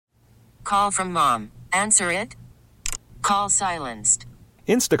Call from mom. Answer it. Call silenced.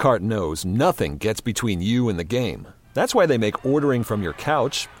 Instacart knows nothing gets between you and the game. That's why they make ordering from your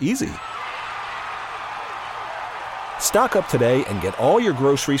couch easy. Stock up today and get all your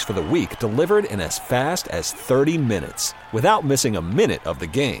groceries for the week delivered in as fast as 30 minutes without missing a minute of the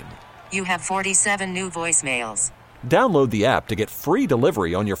game. You have 47 new voicemails. Download the app to get free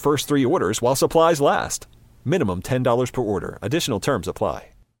delivery on your first 3 orders while supplies last. Minimum $10 per order. Additional terms apply.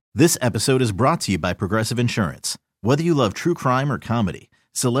 This episode is brought to you by Progressive Insurance. Whether you love true crime or comedy,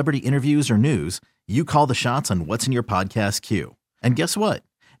 celebrity interviews or news, you call the shots on what's in your podcast queue. And guess what?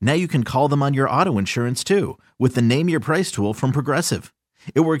 Now you can call them on your auto insurance too with the Name Your Price tool from Progressive.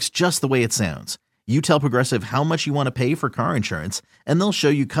 It works just the way it sounds. You tell Progressive how much you want to pay for car insurance, and they'll show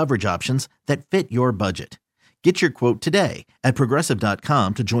you coverage options that fit your budget. Get your quote today at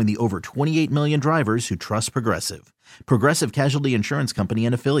Progressive.com to join the over 28 million drivers who trust Progressive. Progressive Casualty Insurance Company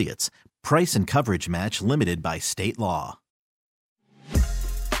and Affiliates. Price and coverage match limited by state law.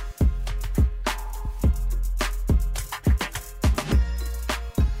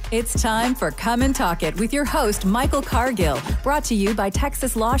 It's time for Come and Talk It with your host, Michael Cargill, brought to you by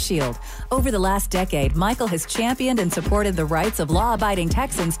Texas Law Shield. Over the last decade, Michael has championed and supported the rights of law-abiding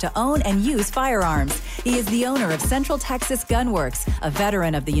Texans to own and use firearms. He is the owner of Central Texas Gun Works, a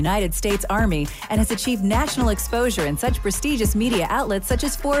veteran of the United States Army, and has achieved national exposure in such prestigious media outlets such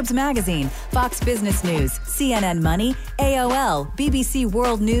as Forbes Magazine, Fox Business News, CNN Money, AOL, BBC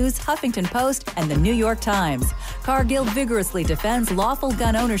World News, Huffington Post, and the New York Times. Cargill vigorously defends lawful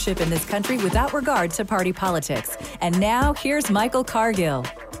gun ownership in this country without regard to party politics. And now, here's Michael Cargill.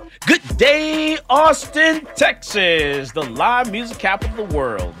 Good day, Austin, Texas, the live music capital of the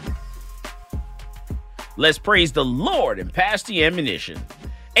world. Let's praise the Lord and pass the ammunition.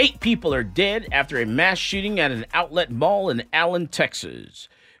 8 people are dead after a mass shooting at an outlet mall in Allen, Texas.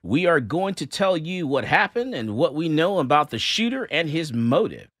 We are going to tell you what happened and what we know about the shooter and his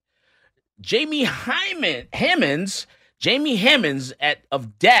motive. Jamie Hammonds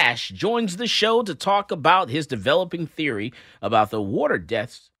of DASH joins the show to talk about his developing theory about the water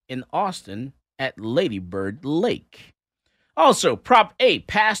deaths in Austin at Lady Bird Lake. Also, Prop 8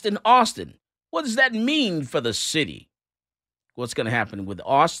 passed in Austin. What does that mean for the city? What's going to happen with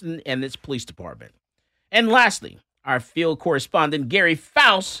Austin and its police department? And lastly, our field correspondent, Gary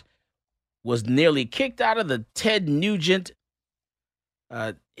Faust, was nearly kicked out of the Ted Nugent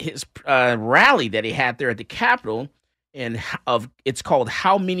his rally that he had there at the Capitol. And it's called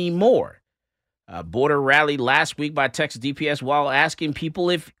How Many More? Border rally last week by Texas DPS while asking people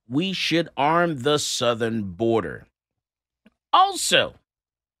if we should arm the southern border. Also,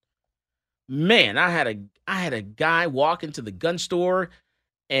 man, I had a guy walk into the gun store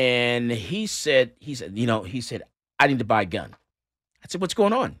and he said, I need to buy a gun. I said, what's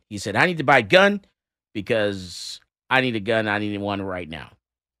going on? He said, I need to buy a gun because I need a gun. I need one right now.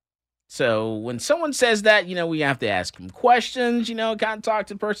 So when someone says that, we have to ask them questions, kind of talk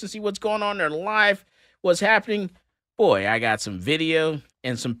to the person, see what's going on in their life, what's happening. Boy, I got some video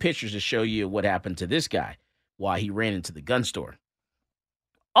and some pictures to show you what happened to this guy while he ran into the gun store.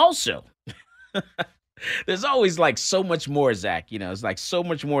 Also, there's always like so much more, Zach. It's like so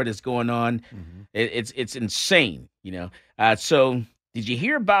much more that's going on. Mm-hmm. It's insane, So did you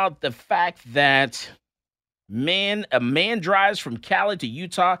hear about the fact that a man drives from Cali to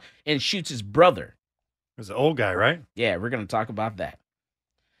Utah and shoots his brother? It was an old guy, right? Yeah, we're going to talk about that.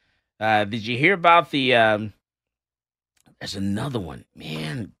 Did you hear about there's another one.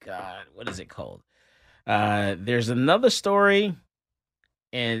 Man, God, what is it called? There's another story,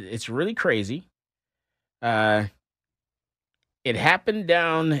 and it's really crazy. It happened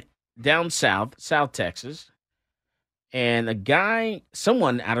down South Texas, and I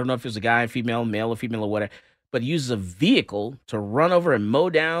don't know if it was a guy, male or female or whatever, but uses a vehicle to run over and mow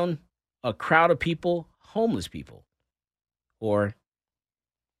down a crowd of people, homeless people, or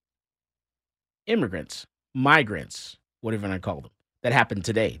immigrants, migrants, whatever you want to call them. That happened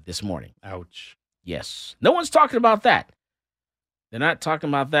this morning. Ouch. Yes. No one's talking about that. They're not talking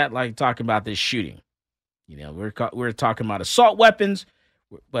about that like talking about this shooting. We're talking about assault weapons,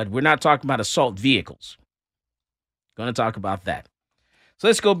 but we're not talking about assault vehicles. Going to talk about that. So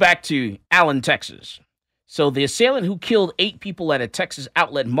let's go back to Allen, Texas. So the assailant who killed 8 people at a Texas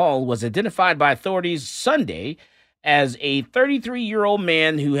outlet mall was identified by authorities Sunday as a 33-year-old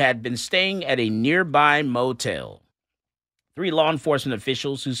man who had been staying at a nearby motel. 3 law enforcement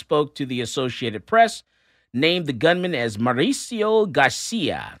officials who spoke to the Associated Press named the gunman as Mauricio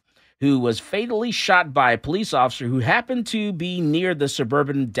Garcia, who was fatally shot by a police officer who happened to be near the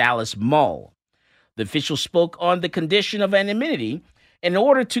suburban Dallas Mall. The official spoke on the condition of anonymity in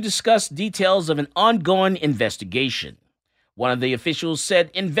order to discuss details of an ongoing investigation. One of the officials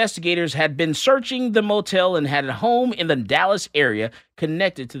said investigators had been searching the motel and had a home in the Dallas area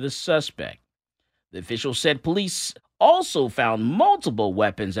connected to the suspect. The official said police also found multiple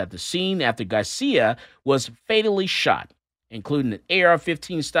weapons at the scene after Garcia was fatally shot, including an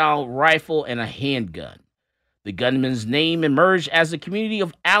AR-15 style rifle and a handgun. The gunman's name emerged as the community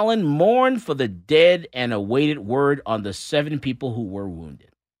of Allen mourned for the dead and awaited word on the 7 people who were wounded.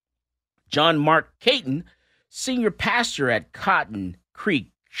 John Mark Caton, senior pastor at Cotton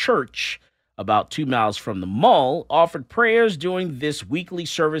Creek Church, about 2 miles from the mall, offered prayers during this weekly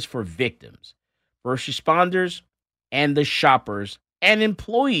service for victims, first responders, and the shoppers and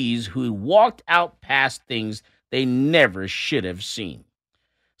employees who walked out past things they never should have seen.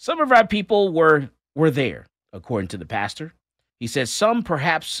 Some of our people were there, according to the pastor. He said some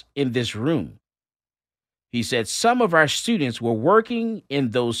perhaps in this room. He said some of our students were working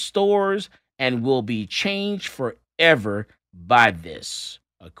in those stores and will be changed forever by this,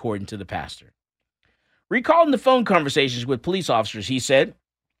 according to the pastor. Recalling the phone conversations with police officers, he said,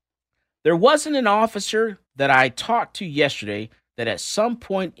 "There wasn't an officer that I talked to yesterday that at some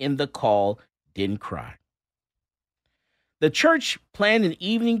point in the call didn't cry." The church planned an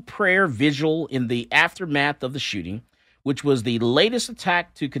evening prayer vigil in the aftermath of the shooting, which was the latest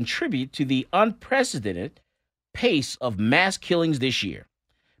attack to contribute to the unprecedented pace of mass killings this year.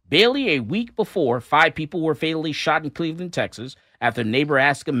 Barely a week before, 5 people were fatally shot in Cleveland, Texas, after a neighbor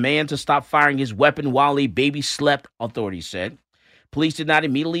asked a man to stop firing his weapon while a baby slept, authorities said. Police did not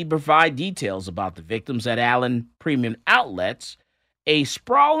immediately provide details about the victims at Allen Premium Outlets, a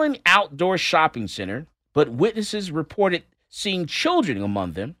sprawling outdoor shopping center, but witnesses reported seeing children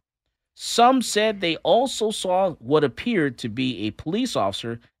among them. Some said they also saw what appeared to be a police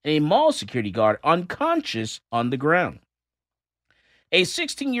officer and a mall security guard unconscious on the ground. A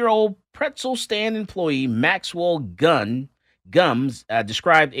 16-year-old pretzel stand employee, Maxwell Gums,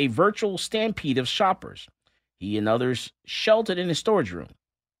 described a virtual stampede of shoppers. He and others sheltered in a storage room.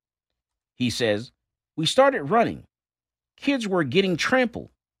 He says, "We started running. Kids were getting trampled."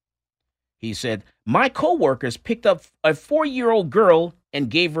 He said, "My coworkers picked up a 4-year-old girl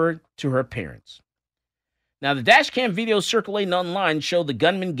and gave her to her parents." Now, the dash cam videos circulating online show the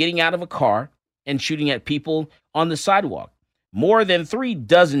gunman getting out of a car and shooting at people on the sidewalk. More than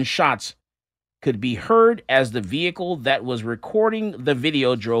 36 shots could be heard as the vehicle that was recording the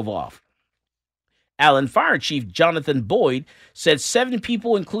video drove off. Allen Fire Chief Jonathan Boyd said 7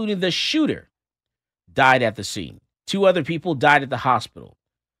 people, including the shooter, died at the scene. 2 other people died at the hospital.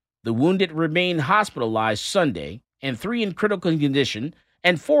 The wounded remain hospitalized Sunday, and 3 in critical condition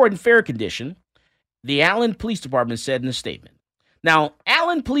and 4 in fair condition, the Allen Police Department said in a statement. Now,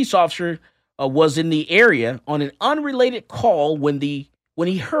 Allen police officer was in the area on an unrelated call when he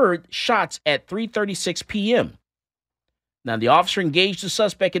heard shots at 3:36 p.m. Now, the officer engaged the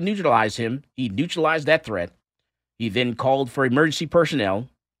suspect and neutralized him. He neutralized that threat. He then called for emergency personnel.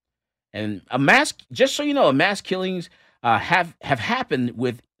 And just so you know, mass killings have happened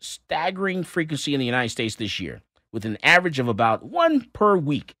with staggering frequency in the United States this year, with an average of about 1 per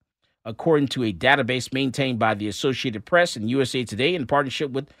week, according to a database maintained by the Associated Press and USA Today in partnership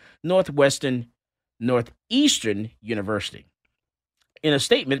with Northeastern University. In a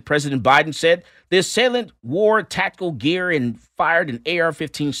statement, President Biden said the assailant wore tactical gear and fired an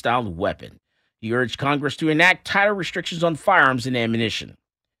AR-15 style weapon. He urged Congress to enact tighter restrictions on firearms and ammunition.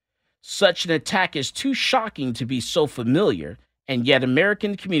 Such an attack is too shocking to be so familiar, and yet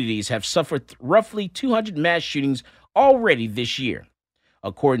American communities have suffered roughly 200 mass shootings already this year,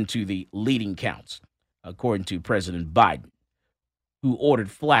 according to the leading counts, according to President Biden, who ordered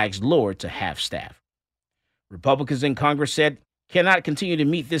flags lowered to half-staff. Republicans in Congress said cannot continue to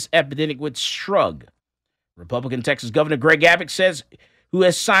meet this epidemic with shrug. Republican Texas Governor Greg Abbott says, who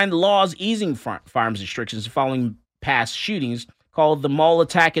has signed laws easing firearms restrictions following past shootings, called the mall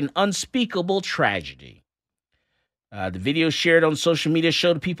attack an unspeakable tragedy. The video shared on social media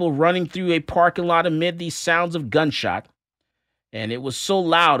showed people running through a parking lot amid the sounds of gunshot, and it was so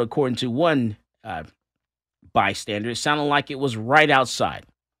loud, according to one bystander, it sounded like it was right outside.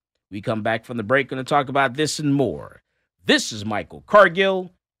 We come back from the break, going to talk about this and more. This is Michael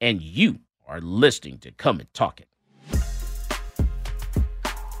Cargill, and you are listening to Come and Talk It.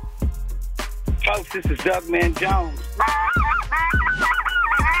 Folks, this is Dougman Jones.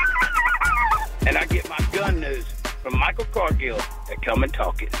 And I get my gun news from Michael Cargill at Come and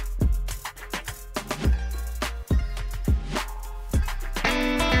Talk It.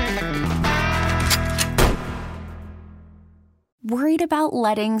 Worried about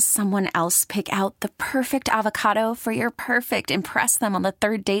letting someone else pick out the perfect avocado for your perfect impress them on the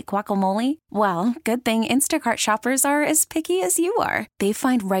third date guacamole? Well, good thing Instacart shoppers are as picky as you are. They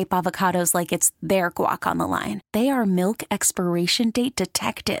find ripe avocados like it's their guac on the line. They are milk expiration date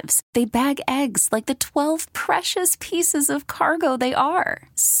detectives. They bag eggs like the 12 precious pieces of cargo they are.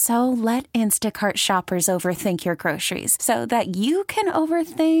 So let Instacart shoppers overthink your groceries so that you can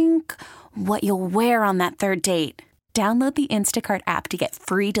overthink what you'll wear on that third date. Download the Instacart app to get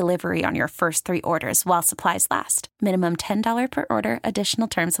free delivery on your first 3 orders while supplies last. Minimum $10 per order. Additional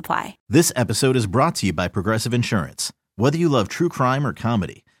terms apply. This episode is brought to you by Progressive Insurance. Whether you love true crime or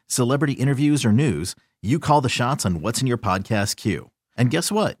comedy, celebrity interviews or news, you call the shots on what's in your podcast queue. And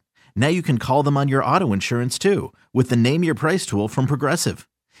guess what? Now you can call them on your auto insurance too with the Name Your Price tool from Progressive.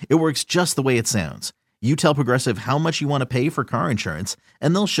 It works just the way it sounds. You tell Progressive how much you want to pay for car insurance,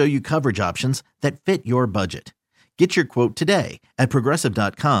 and they'll show you coverage options that fit your budget. Get your quote today at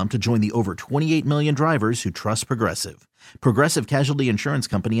Progressive.com to join the over 28 million drivers who trust Progressive. Progressive Casualty Insurance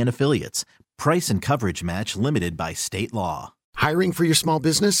Company and Affiliates. Price and coverage match limited by state law. Hiring for your small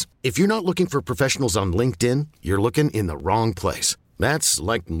business? If you're not looking for professionals on LinkedIn, you're looking in the wrong place. That's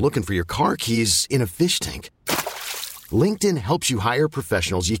like looking for your car keys in a fish tank. LinkedIn helps you hire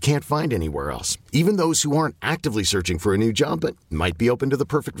professionals you can't find anywhere else, even those who aren't actively searching for a new job but might be open to the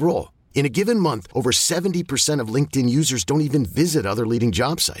perfect role. In a given month, over 70% of LinkedIn users don't even visit other leading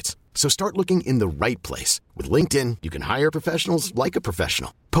job sites. So start looking in the right place. With LinkedIn, you can hire professionals like a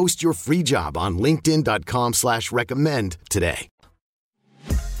professional. Post your free job on linkedin.com/recommend today.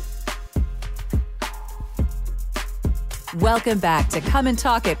 Welcome back to Come and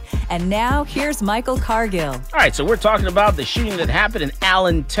Talk It. And now here's Michael Cargill. All right, so we're talking about the shooting that happened in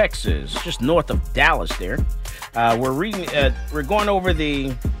Allen, Texas, just north of Dallas there. We're going over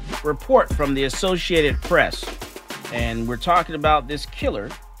the report from the Associated Press, and we're talking about this killer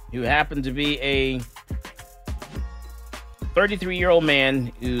who happened to be a 33-year-old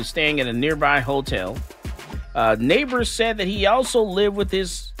man who's staying at a nearby hotel. Neighbors said that he also lived with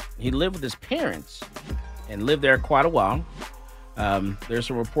his parents and lived there quite a while. There's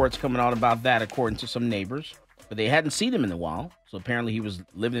some reports coming out about that, according to some neighbors, but they hadn't seen him in a while. So apparently he was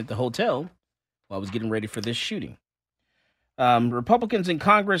living at the hotel while I was getting ready for this shooting. Republicans in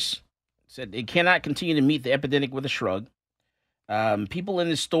Congress said they cannot continue to meet the epidemic with a shrug. People in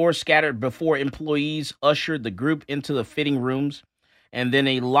the store scattered before employees ushered the group into the fitting rooms and then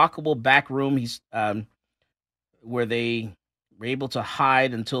a lockable back room where they were able to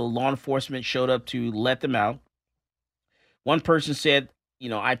hide until law enforcement showed up to let them out. One person said,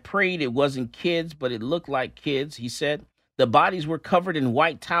 I prayed it wasn't kids, but it looked like kids, he said. The bodies were covered in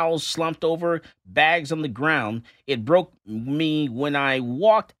white towels, slumped over, bags on the ground. It broke me when I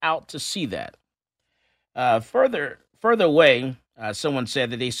walked out to see that. Further away, someone said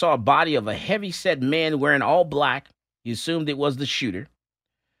that they saw a body of a heavy-set man wearing all black. He assumed it was the shooter.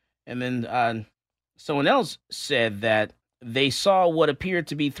 And then someone else said that they saw what appeared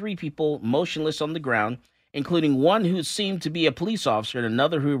to be 3 people motionless on the ground, including one who seemed to be a police officer and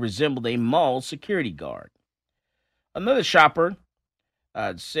another who resembled a mall security guard. Another shopper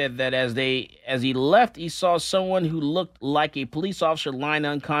said that as he left, he saw someone who looked like a police officer lying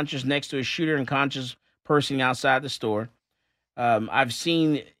unconscious next to a shooter unconscious person outside the store. I've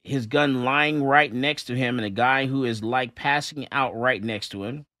seen his gun lying right next to him and a guy who is like passing out right next to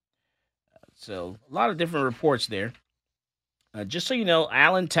him. So a lot of different reports there. Just so you know,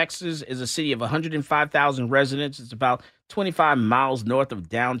 Allen, Texas is a city of 105,000 residents. It's about 25 miles north of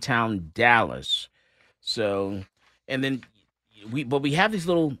downtown Dallas. So, and then we have these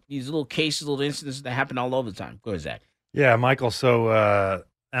little cases, little incidents that happen all over the time. Go ahead, Zach. Yeah, Michael. So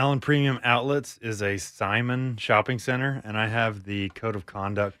Allen Premium Outlets is a Simon shopping center, and I have the code of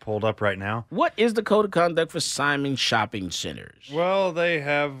conduct pulled up right now. What is the code of conduct for Simon shopping centers? Well, they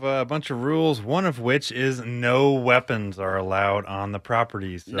have a bunch of rules, one of which is no weapons are allowed on the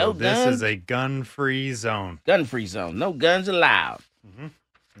property. So no this guns? is a gun-free zone. Gun-free zone. No guns allowed. Mm-hmm.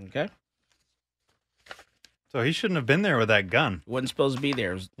 Okay. So he shouldn't have been there with that gun. Wasn't supposed to be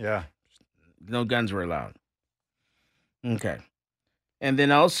there. Yeah. No guns were allowed. Okay. And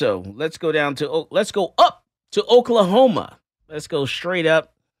then also, let's go up to Oklahoma. Let's go straight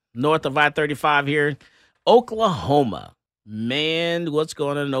up north of I-35 here. Oklahoma. Man, what's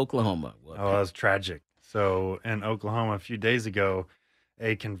going on in Oklahoma? Oh, that's tragic. So in Oklahoma a few days ago,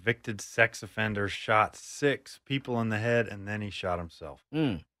 a convicted sex offender shot 6 people in the head, and then he shot himself.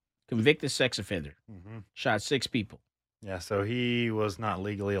 Convicted sex offender. Mm-hmm. Shot 6 people. Yeah, so he was not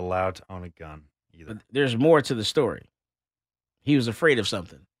legally allowed to own a gun either. But there's more to the story. He was afraid of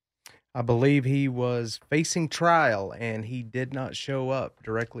something. I believe he was facing trial, and he did not show up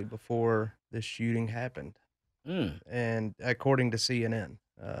directly before the shooting happened. And according to CNN,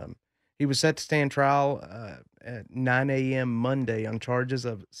 he was set to stand trial at 9 a.m. Monday on charges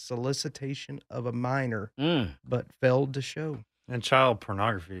of solicitation of a minor, but failed to show. And child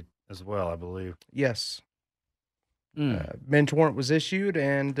pornography as well, I believe. Yes. Bench warrant was issued,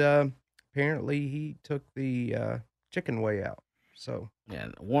 and apparently he took the chicken way out. So yeah,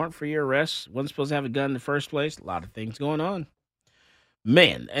 warrant for your arrest. Wasn't supposed to have a gun in the first place. A lot of things going on.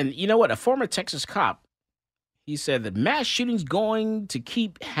 Man, and you know what? A former Texas cop, he said that mass shootings going to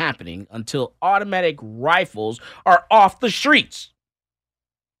keep happening until automatic rifles are off the streets.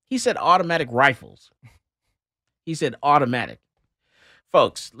 He said automatic rifles. He said automatic.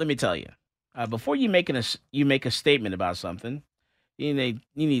 Folks, let me tell you, before you make a statement about something, you need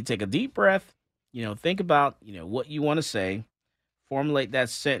to take a deep breath. Think about what you want to say, formulate that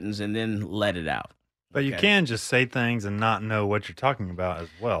sentence, and then let it out. But you can just say things and not know what you're talking about as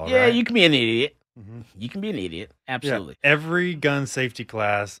well. Yeah, right? You can be an idiot. You can be an idiot. Absolutely. Yeah. Every gun safety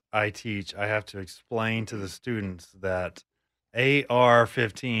class I teach, I have to explain to the students that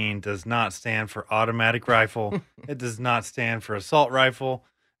AR-15 does not stand for automatic rifle. It does not stand for assault rifle.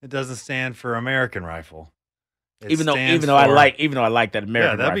 It doesn't stand for American rifle. Even though I like that American rifle.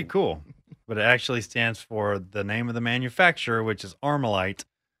 Yeah, that'd be cool. But it actually stands for the name of the manufacturer, which is Armalite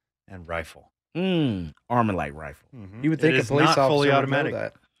and rifle. Armalite rifle. You would think a police officer fully would automatic. know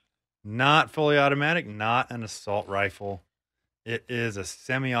that. Not fully automatic, not an assault rifle. It is a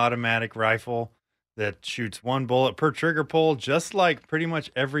semi-automatic rifle that shoots one bullet per trigger pull, just like pretty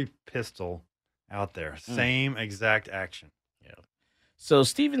much every pistol out there. Same exact action. Yeah. So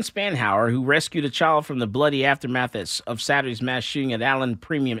Stephen Spanhauer, who rescued a child from the bloody aftermath of Saturday's mass shooting at Allen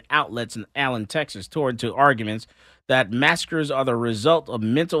Premium Outlets in Allen, Texas, tore into arguments that massacres are the result of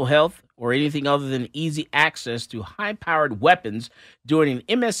mental health or anything other than easy access to high-powered weapons during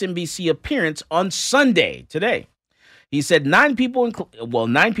an MSNBC appearance on Sunday, today. He said 9 people,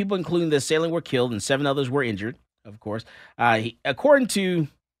 including the assailant, were killed and 7 others were injured, of course. According to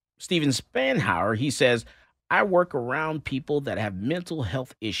Stephen Spanhauer, he says, I work around people that have mental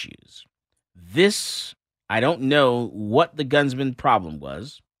health issues. I don't know what the gunman's problem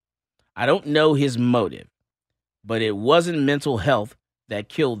was. I don't know his motive, but it wasn't mental health that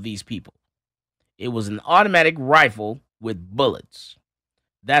killed these people. It was an automatic rifle with bullets.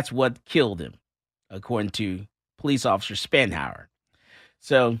 That's what killed him, according to police officer Spanhauer.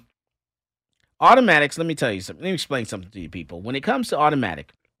 So, automatics, let me tell you something. Let me explain something to you people. When it comes to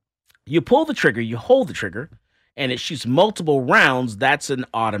automatic, you pull the trigger, you hold the trigger, and it shoots multiple rounds. That's an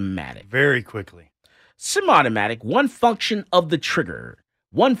automatic. Very quickly. Semi-automatic, one function of the trigger,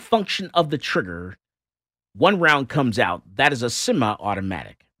 one round comes out. That is a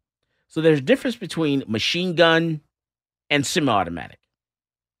semi-automatic. So there's a difference between machine gun and semi-automatic.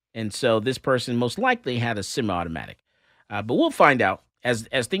 And so this person most likely had a semi-automatic. But we'll find out. As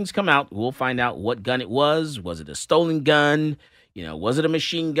things come out, we'll find out what gun it was. Was it a stolen gun? Was it a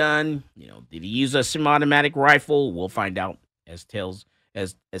machine gun? Did he use a semi-automatic rifle? We'll find out as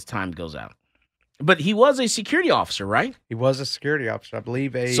time goes out. But he was a security officer, right? He was a security officer, I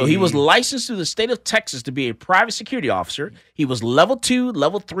believe. So he was licensed through the state of Texas to be a private security officer. He was level 2,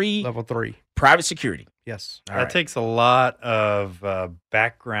 level 3. Level 3. Private security. Yes. That takes a lot of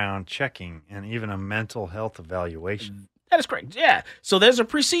background checking and even a mental health evaluation. That is correct. Yeah. So there's a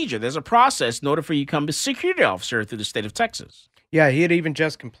procedure. There's a process in order for you to become a security officer through the state of Texas. Yeah, he had even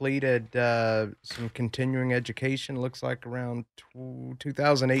just completed some continuing education, looks like around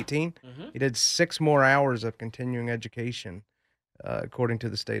 2018. He did 6 more hours of continuing education, according to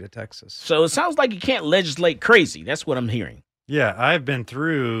the state of Texas. So it sounds like you can't legislate crazy. That's what I'm hearing. Yeah, I've been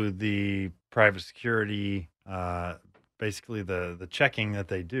through the private security, basically the checking that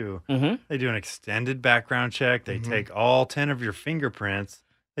they do. They do an extended background check. They take all 10 of your fingerprints.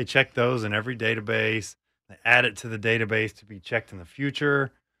 They check those in every database. They add it to the database to be checked in the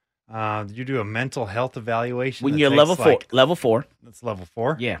future. You do a mental health evaluation. When you're level 4. Level 4. That's level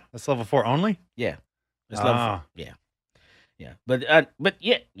 4? Yeah. That's level 4 only? Yeah. It's level 4. Yeah. Yeah. But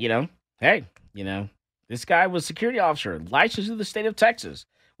yeah, hey, this guy was security officer, licensed to the state of Texas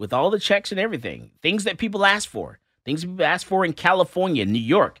with all the checks and everything. Things that people ask for. Things people ask for in California, New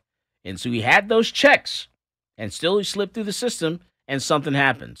York. And so he had those checks and still he slipped through the system. And something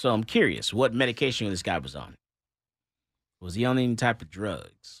happened. So I'm curious what medication this guy was on. Was he on any type of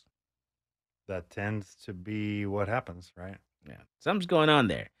drugs? That tends to be what happens, right? Yeah. Something's going on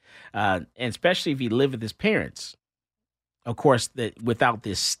there. And especially if he lived with his parents. Of course, without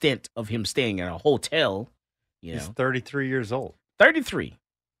this stint of him staying in a hotel, He's 33 years old. 33.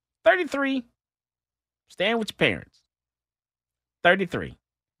 33. Stand with your parents. 33.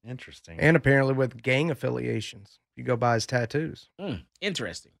 Interesting. And apparently with gang affiliations. You go by his tattoos.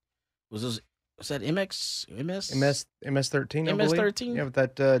 Interesting. Was that MS? MS-13, I believe. MS-13? Yeah, with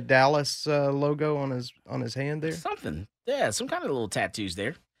that Dallas logo on his hand there. Something. Yeah, some kind of little tattoos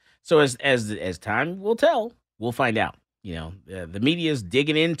there. So as time will tell, we'll find out. The media is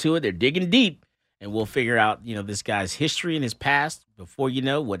digging into it. They're digging deep, and we'll figure out, this guy's history and his past. Before you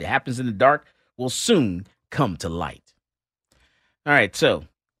know, what happens in the dark will soon come to light. All right, so,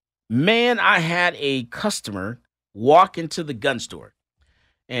 man, I had a customer walk into the gun store,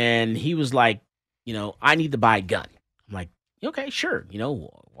 and he was like, I need to buy a gun. I'm like, okay, sure.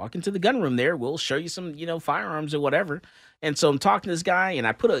 Walk into the gun room there. We'll show you some, firearms or whatever. And so I'm talking to this guy, and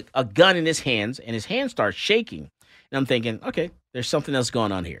I put a gun in his hands, and his hand starts shaking. And I'm thinking, okay, there's something else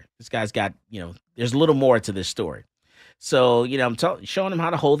going on here. This guy's got, there's a little more to this story. So, I'm showing him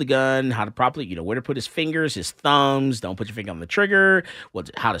how to hold the gun, how to properly, where to put his fingers, his thumbs, don't put your finger on the trigger,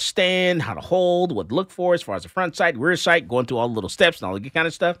 how to stand, how to hold, what to look for as far as the front sight, rear sight, going through all the little steps and all that kind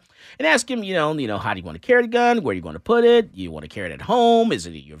of stuff. And ask him, how do you want to carry the gun? Where are you going to put it? You want to carry it at home? Is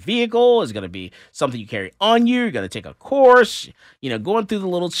it in your vehicle? Is it going to be something you carry on you? You're going to take a course, going through the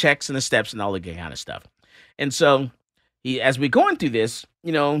little checks and the steps and all that kind of stuff. And so, as we're going through this,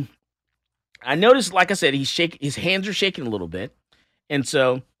 I noticed, like I said, his hands are shaking a little bit. And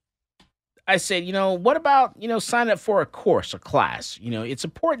so I said, what about, sign up for a course, a class? It's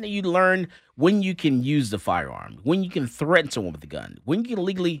important that you learn when you can use the firearm, when you can threaten someone with the gun, when you can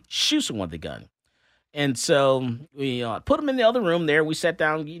legally shoot someone with the gun. And so I put him in the other room there. We sat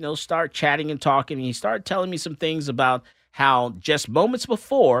down, start chatting and talking. And he started telling me some things about how just moments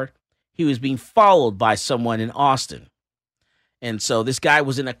before he was being followed by someone in Austin. And so this guy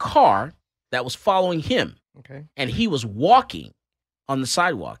was in a car that was following him. Okay. And he was walking on the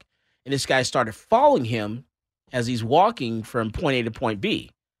sidewalk. And this guy started following him as he's walking from point A to point B.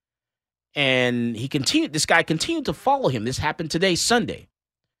 And this guy continued to follow him. This happened today, Sunday.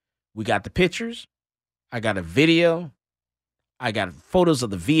 We got the pictures. I got a video. I got photos of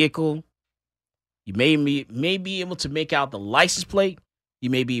the vehicle. You may be able to make out the license plate. You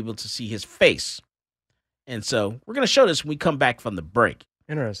may be able to see his face. And so we're going to show this when we come back from the break.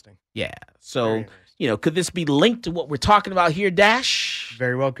 Interesting. Yeah. So, could this be linked to what we're talking about here, Dash?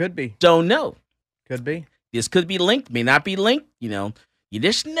 Very well could be. Don't know. Could be. This could be linked, may not be linked. You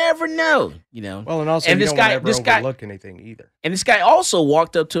just never know, Well, and also you don't want to ever overlook anything either. And this guy also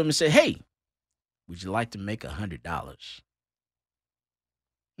walked up to him and said, hey, would you like to make $100?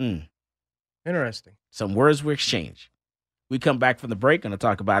 Interesting. Some words were exchanged. We come back from the break, going to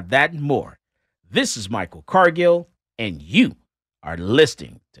talk about that and more. This is Michael Cargill, and you are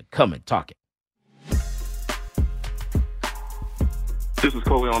listening to Come and Talk It. This is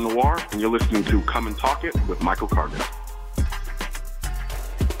Coley on Noir, and you're listening to Come and Talk It with Michael Cargill.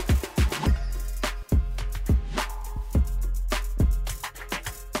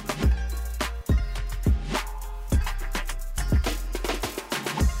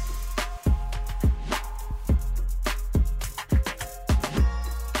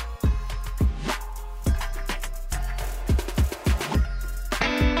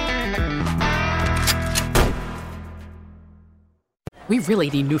 We really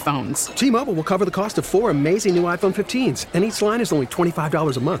need new phones. T-Mobile will cover the cost of 4 amazing new iPhone 15s, and each line is only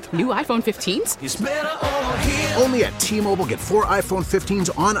 $25 a month. New iPhone 15s? It's better over here. Only at T-Mobile, get 4 iPhone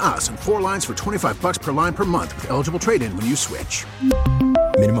 15s on us and 4 lines for $25 per line per month with eligible trade-in when you switch.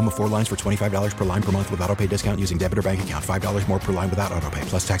 Minimum of 4 lines for $25 per line per month with autopay discount using debit or bank account. $5 more per line without autopay,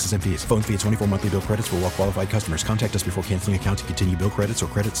 plus taxes and fees. Phone fee at 24 monthly bill credits for well-qualified customers. Contact us before canceling account to continue bill credits or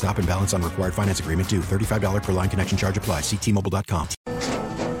credit stop and balance on required finance agreement due. $35 per line connection charge applies. See T-Mobile.com.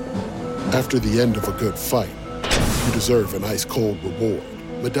 After the end of a good fight, you deserve an ice-cold reward.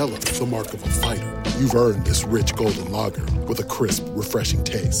 Modelo is the mark of a fighter. You've earned this rich golden lager with a crisp, refreshing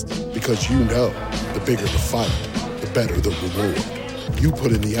taste. Because you know, the bigger the fight, the better the reward. You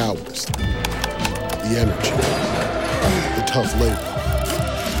put in the hours, the energy, the tough labor.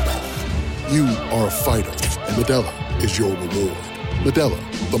 You are a fighter, and Modelo is your reward. Modelo,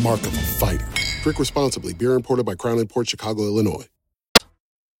 the mark of a fighter. Drink responsibly. Beer imported by Crown Imports, Chicago, Illinois.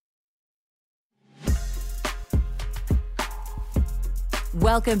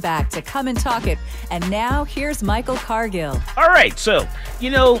 Welcome back to Come and Talk It. And now here's Michael Cargill. All right. So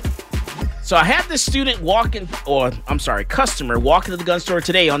I had this customer walking to the gun store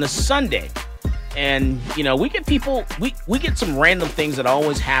today on a Sunday. And, we get people, we get some random things that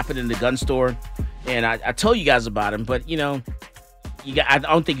always happen in the gun store. And I tell you guys about them, but, I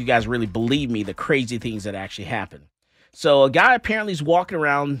don't think you guys really believe me, the crazy things that actually happen. So a guy apparently is walking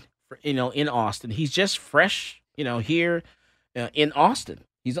around in Austin. He's just fresh, here in Austin.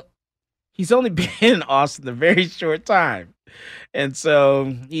 He's only been in Austin a very short time. And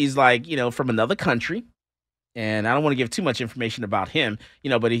so he's like, from another country. And I don't want to give too much information about him,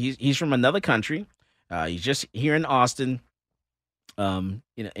 but he's from another country. He's just here in Austin. And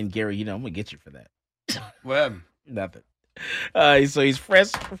Gary, I'm going to get you for that. Well, nothing. So he's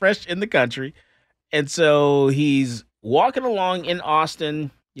fresh in the country. And so he's walking along in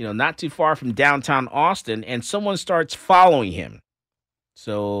Austin, not too far from downtown Austin, and someone starts following him.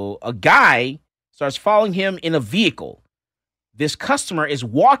 So a guy starts following him in a vehicle. This customer is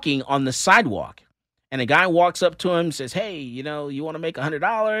walking on the sidewalk, and a guy walks up to him, says, "Hey, you want to make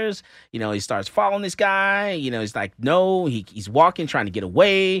 $100?" He starts following this guy. He's like, no, he's walking, trying to get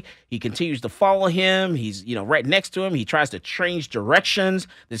away. He continues to follow him. He's, right next to him. He tries to change directions.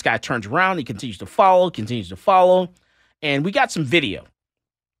 This guy turns around. He continues to follow. And we got some video.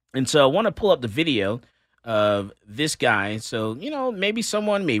 And so I want to pull up the video of this guy. So, maybe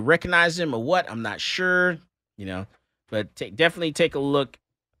someone may recognize him or what. I'm not sure, but definitely take a look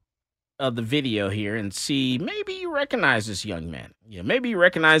of the video here and see, maybe you recognize this young man. Maybe you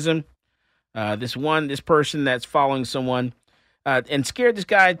recognize him. This person that's following someone and scared this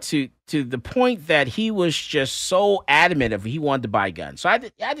guy to the point that he was just so adamant of he wanted to buy a gun. So I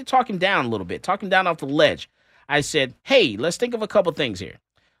had to talk him down a little bit, talk him down off the ledge. I said, hey, let's think of a couple things here.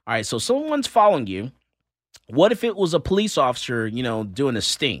 All right, so someone's following you. What if it was a police officer, doing a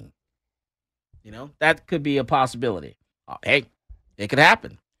sting? That could be a possibility. Hey, it could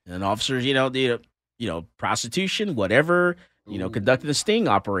happen. And officers, prostitution, whatever, conducting a sting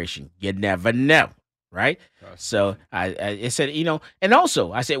operation. You never know, right? So I said, and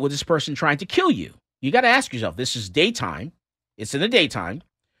also I said, well, this person trying to kill you. You got to ask yourself, this is daytime. It's in the daytime,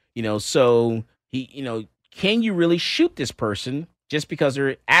 so can you really shoot this person just because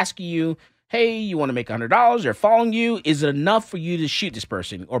they're asking you, hey, you want to make $100? They're following you. Is it enough for you to shoot this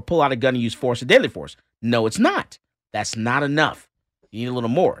person or pull out a gun and use force or deadly force? No, it's not. That's not enough. You need a little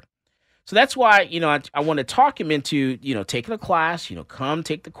more. So that's why, I want to talk him into, taking a class, come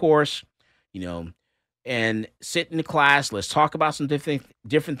take the course, and sit in the class. Let's talk about some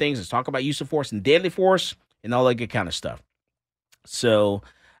different things. Let's talk about use of force and deadly force and all that good kind of stuff. So,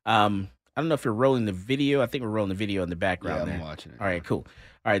 I don't know if you're rolling the video. I think we're rolling the video in the background. Yeah, there. I'm watching it. All right, cool.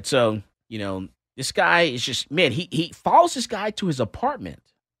 All right. So, this guy is just, man, he follows this guy to his apartment.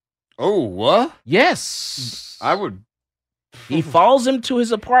 Oh, what? Yes. I would. He follows him to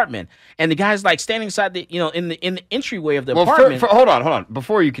his apartment, and the guy's like standing inside the, in the entryway of the apartment. Hold on.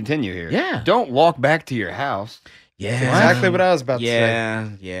 Before you continue here, yeah, don't walk back to your house. Yeah, that's exactly what I was about to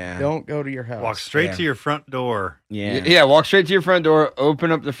say. Yeah. Don't go to your house. Walk straight to your front door. Yeah. Walk straight to your front door. Open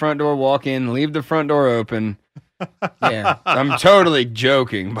up the front door. Walk in. Leave the front door open. Yeah, I'm totally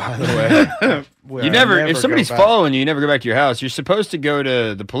joking, by the way. Well, you never if somebody's following you, you never go back to your house. You're supposed to go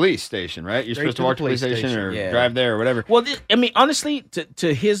to the police station, right? You're supposed to walk to the police station or drive there or whatever. Well, honestly,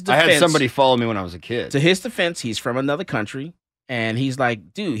 to his defense, I had somebody follow me when I was a kid. To his defense, he's from another country, and he's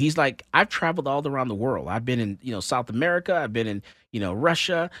like, dude, I've traveled all around the world. I've been in South America. I've been in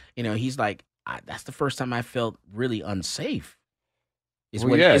Russia. He's like, that's the first time I felt really unsafe.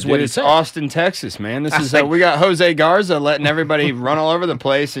 What he said. Austin, Texas, man. This is we got Jose Garza letting everybody run all over the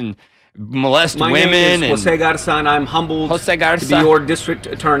place and molest women. My name is Jose Garza, and I'm humbled to be your district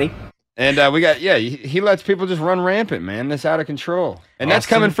attorney. And we got he lets people just run rampant, man. That's out of control, and that's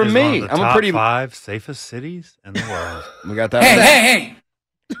coming from me. I'm a pretty 5 safest cities in the world. We got that. Hey!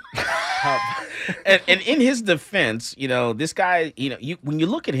 And in his defense, this guy, when you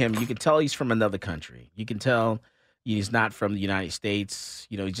look at him, you can tell he's from another country. You can tell he's not from the United States.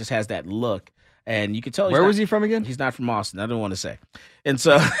 He just has that look. And you can tell where was he from again? He's not from Austin. I don't want to say. And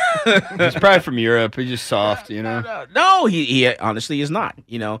so he's probably from Europe. He's just soft, No, he honestly is not,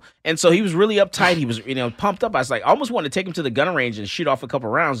 And so he was really uptight. He was, pumped up. I was like, I almost wanted to take him to the gun range and shoot off a couple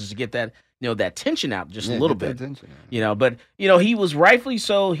rounds just to get that, that tension out just a little bit. But he was rightfully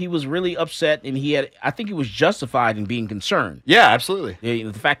so. He was really upset, and I think he was justified in being concerned. Yeah, absolutely.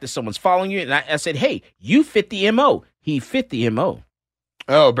 The fact that someone's following you, and I said, hey, you fit the MO. He fit the MO.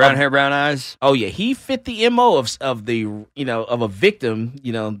 Oh, brown hair, brown eyes. Oh yeah, he fit the MO of the of a victim,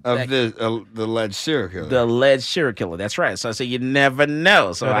 of the alleged serial killer. The alleged serial killer. That's right. So I said you never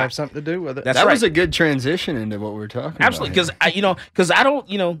know. So I have something to do with it. That was a good transition into what we're talking about. Absolutely, because I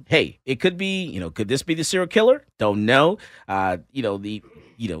don't, hey, it could be, could this be the serial killer? Don't know.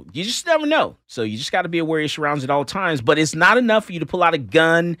 You just never know. So you just got to be aware of your surroundings at all times. But it's not enough for you to pull out a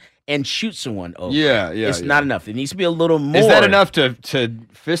gun and shoot someone over. Yeah. It's not enough. It needs to be a little more. Is that enough to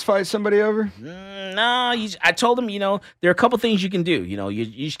fist fight somebody over? No, I told him, there are a couple things you can do. You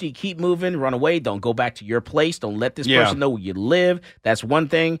just need to keep moving, run away. Don't go back to your place. Don't let this person know where you live. That's one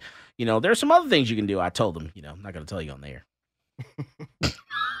thing. There are some other things you can do. I told him, I'm not going to tell you on there.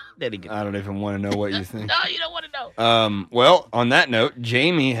 I don't even want to know what you think. No, you don't want to know. Well, on that note,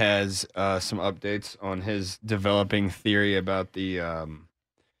 Jamie has some updates on his developing theory about the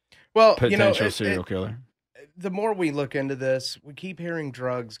potential serial killer. The more we look into this, we keep hearing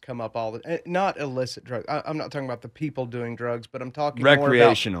drugs come up not illicit drugs. I'm not talking about the people doing drugs, but I'm talking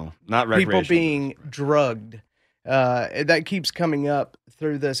recreational, more about not recreational. People being drugged. That keeps coming up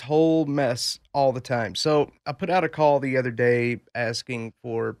through this whole mess all the time. So I put out a call the other day asking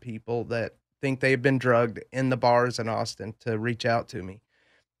for people that think they've been drugged in the bars in Austin to reach out to me.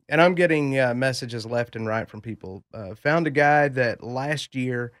 And I'm getting messages left and right from people. Found a guy that last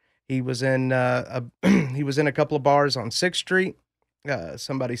year he was in a couple of bars on 6th Street.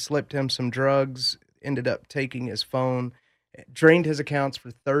 Somebody slipped him some drugs, ended up taking his phone, drained his accounts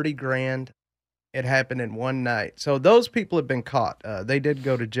for $30,000. It happened in one night. So those people have been caught. They did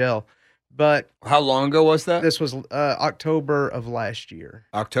go to jail. But how long ago was that? This was October of last year.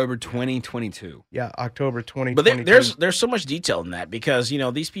 October 2022. Yeah, October 2022. But there's so much detail in that because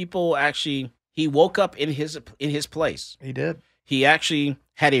these people actually he woke up in his place. He did. He actually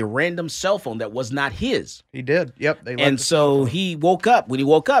had a random cell phone that was not his. He did. Yep. And so he woke up. When he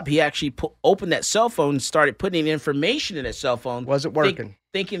woke up, he actually opened that cell phone and started putting information in that cell phone. Wasn't working.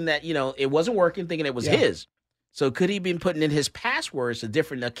 Thinking that, it wasn't working, thinking it was his. So could he been putting in his passwords to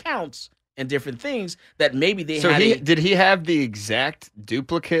different accounts and different things that maybe they had? Did he have the exact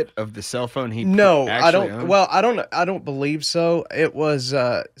duplicate of the cell phone he No, I don't. Owned? Well, I don't believe so. It was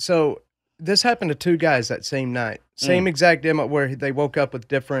so this happened to two guys that same night. Same exact demo where they woke up with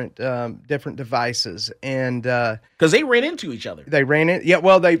different devices and because they ran into each other. They ran in. Yeah,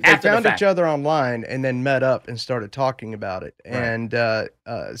 well, they found each other online and then met up and started talking about it. Right.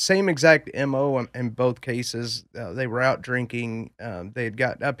 And same exact MO in both cases. They were out drinking. They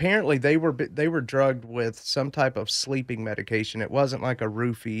had apparently they were drugged with some type of sleeping medication. It wasn't like a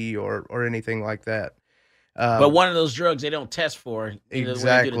roofie or anything like that. But one of those drugs they don't test for. Exactly.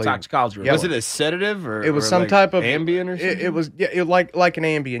 When they do the toxicology. Yeah, was it a sedative or it was some type of Ambien or something? It was like an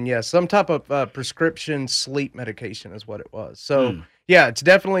Ambien, yes. Some type of prescription sleep medication is what it was. So yeah, it's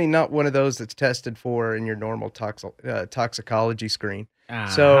definitely not one of those that's tested for in your normal toxicology screen. Uh-huh.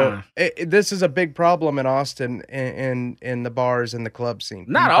 So this is a big problem in Austin in the bars and the club scene.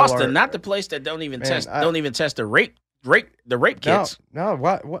 Not Austin, not the place that don't even test the rape kits. No.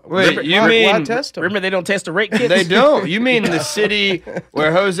 What? Wait, why test them? Remember, they don't test the rape kits. They don't. You mean the city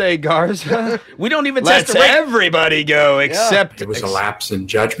where Jose Garza? We don't even test the rape. Everybody go except it was a lapse in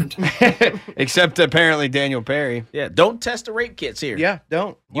judgment. Except apparently Daniel Perry. Yeah, don't test the rape kits here. Yeah,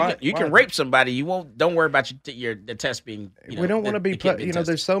 don't. You can rape somebody. You won't. Don't worry about the test being. We don't want to be.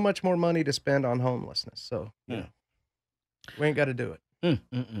 There's so much more money to spend on homelessness. So we ain't got to do it.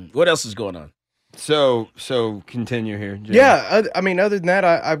 What else is going on? So continue here, Jamie. Yeah, I mean, other than that,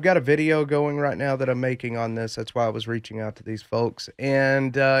 I've got a video going right now that I'm making on this. That's why I was reaching out to these folks.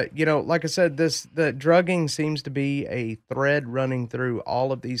 And, like I said, the drugging seems to be a thread running through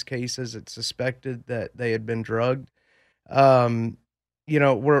all of these cases. It's suspected that they had been drugged. We're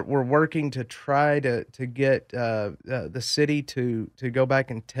working to try to get the city to go back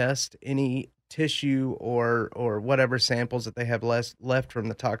and test any tissue or whatever samples that they have left from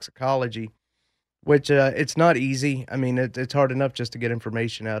the toxicology. Which it's not easy. I mean, it's hard enough just to get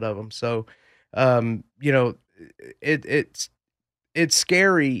information out of them. So, it's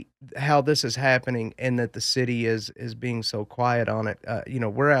scary how this is happening and that the city is being so quiet on it.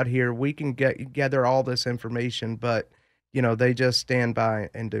 We're out here. We can gather all this information, but they just stand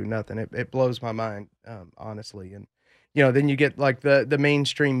by and do nothing. It blows my mind, honestly. And then you get like the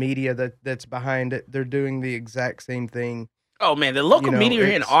mainstream media that's behind it. They're doing the exact same thing. Oh man, the local media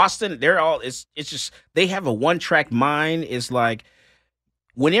here in Austin, it's just they have a one-track mind. It's like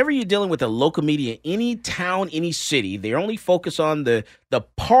whenever you're dealing with a local media, any town, any city, they only focus on the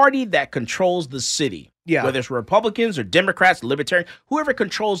party that controls the city. Yeah. Whether it's Republicans or Democrats, Libertarian, whoever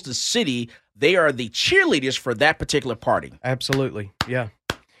controls the city, they are the cheerleaders for that particular party. Absolutely. Yeah.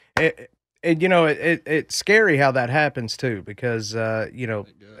 It's scary how that happens too, because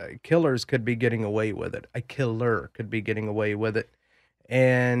killers could be getting away with it. A killer could be getting away with it,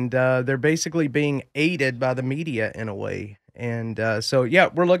 and they're basically being aided by the media in a way. And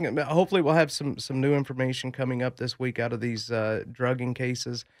we're looking at. Hopefully, we'll have some new information coming up this week out of these drugging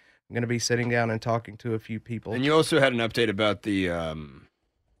cases. I'm going to be sitting down and talking to a few people. And you also had an update about the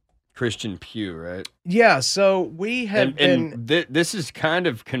Christian Pugh, right? Yeah, so we have this is kind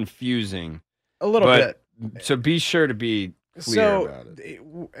of confusing. A little bit. So be sure to be clear about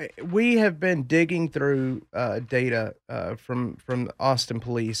it. We have been digging through data from the Austin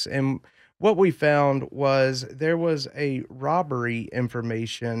police, and what we found was there was a robbery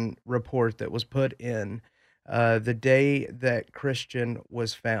information report that was put in the day that Christian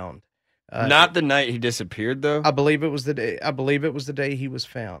was found. Not the night he disappeared, though. I believe it was the day. I believe it was the day he was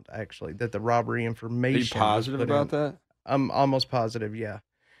found. Actually, that the robbery information. Are you positive about that? I'm almost positive. Yeah.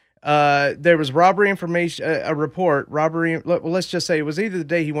 There was robbery information, a report, robbery. Well, let's just say it was either the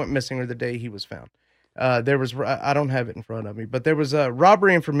day he went missing or the day he was found. There was, I don't have it in front of me, but there was a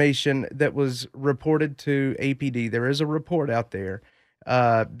robbery information that was reported to APD. There is a report out there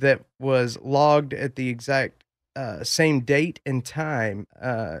that was logged at the exact same date and time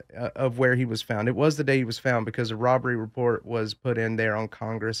of where he was found. It was the day he was found because a robbery report was put in there on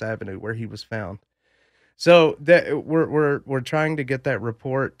Congress Avenue where he was found. So that we're trying to get that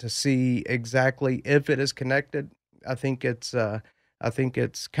report to see exactly if it is connected. I think it's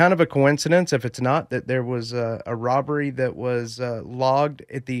kind of a coincidence if it's not, that there was a robbery that was logged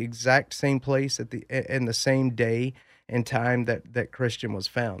at the exact same place in the same day and time that Christian was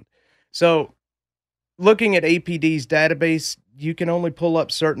found. So looking at APD's database, you can only pull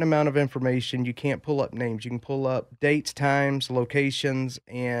up certain amount of information. You can't pull up names. You can pull up dates, times, locations,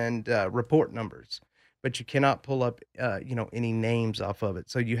 and report numbers. But you cannot pull up, any names off of it.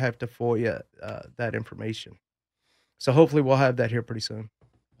 So you have to FOIA that information. So hopefully we'll have that here pretty soon.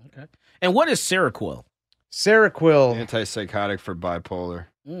 Okay. And what is Seroquel? Seroquel. Antipsychotic for bipolar.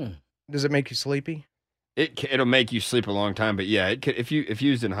 Does it make you sleepy? It'll make you sleep a long time, but yeah, it could, if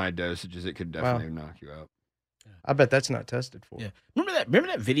used in high dosages, it could definitely knock you out. I bet that's not tested for. Yeah. Remember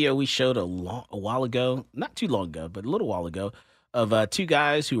that video we showed a while ago? Not too long ago, but a little while ago, of two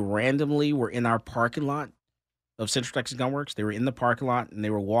guys who randomly were in our parking lot of Central Texas Gunworks. They were in the parking lot and they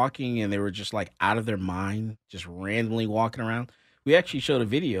were walking and they were just like out of their mind, just randomly walking around. We actually showed a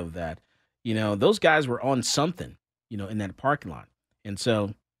video of that. Those guys were on something, in that parking lot. And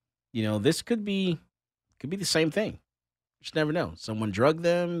so, this could be the same thing. You just never know. Someone drugged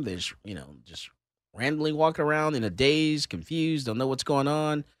them. They're just randomly walking around in a daze, confused, don't know what's going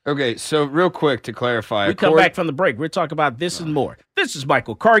on. Okay, so real quick to clarify. We come back from the break. We're talking about this and more. This is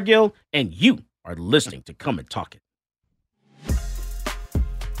Michael Cargill, and you are listening to Come and Talk It.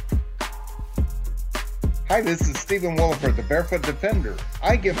 Hi, this is Stephen Williford, the Barefoot Defender.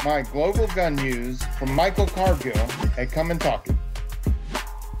 I get my global gun news from Michael Cargill at Come and Talk It.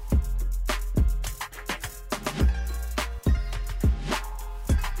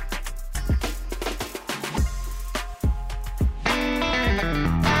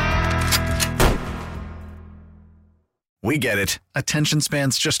 We get it. Attention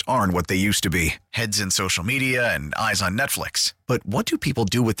spans just aren't what they used to be. Heads in social media and eyes on Netflix. But what do people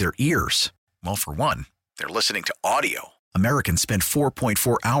do with their ears? Well, for one, they're listening to audio. Americans spend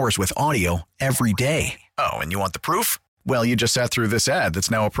 4.4 hours with audio every day. Oh, and you want the proof? Well, you just sat through this ad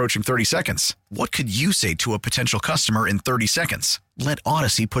that's now approaching 30 seconds. What could you say to a potential customer in 30 seconds? Let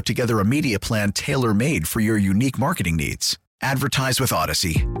Odyssey put together a media plan tailor-made for your unique marketing needs. Advertise with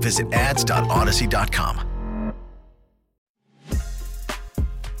Odyssey. Visit ads.odyssey.com.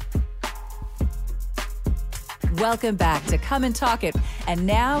 Welcome back to Come and Talk It. And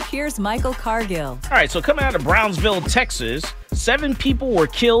now here's Michael Cargill. All right, so coming out of Brownsville, Texas, 7 people were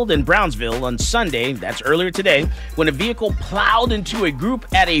killed in Brownsville on Sunday, that's earlier today, when a vehicle plowed into a group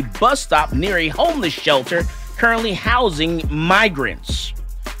at a bus stop near a homeless shelter currently housing migrants.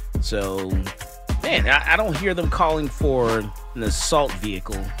 So, man, I don't hear them calling for an assault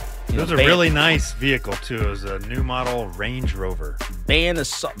vehicle. It was a really nice vehicle, too. It was a new model Range Rover. Ban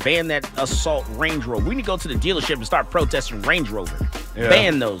that assault Range Rover. We need to go to the dealership and start protesting Range Rover. Yeah.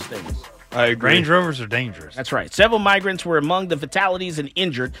 Ban those things. I agree. Range Rovers are dangerous. That's right. Several migrants were among the fatalities and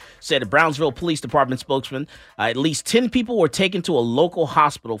injured, said a Brownsville Police Department spokesman. At least 10 people were taken to a local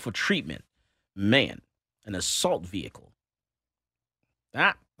hospital for treatment. Man, an assault vehicle.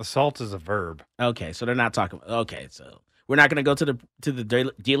 Assault is a verb. Okay, so they're not talking. Okay, so we're not going to go to the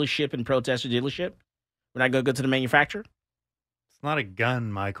dealership and protest the dealership? We're not going to go to the manufacturer? It's not a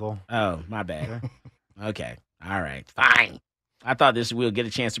gun, Michael. Oh, my bad. Okay. All right. Fine. I thought we'll get a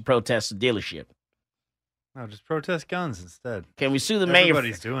chance to protest the dealership. No, just protest guns instead. Can we sue the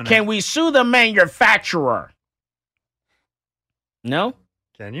Everybody's doing it. Can we sue the manufacturer? No?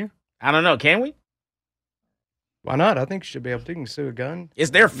 Can you? I don't know. Can we? Why not? I think you should be able to. You can sue a gun. It's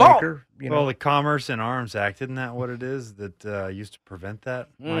their fault. Maker, Well, the Commerce and Arms Act, isn't that what it is that used to prevent that,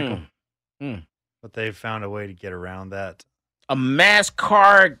 Michael? But they've found a way to get around that. A mass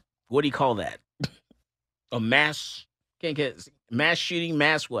car What do you call that? A mass shooting,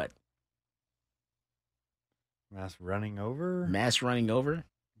 mass what? Mass running over? Mass running over?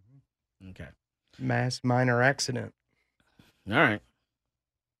 Okay. Mass minor accident. All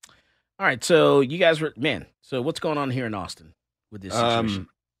right. So you guys so what's going on here in Austin with this situation?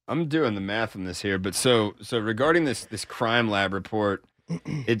 I'm doing the math on this here, but so regarding this crime lab report,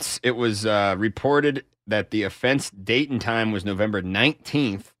 it was reported that the offense date and time was November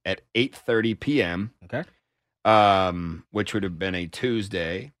 19th at 8:30 p.m. Okay. Which would have been a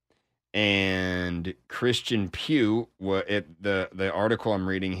Tuesday. And Christian Pugh, the article I'm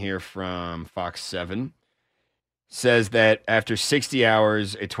reading here from Fox 7, says that after 60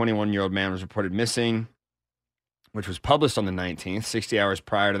 hours, a 21-year-old man was reported missing, which was published on the 19th. 60 hours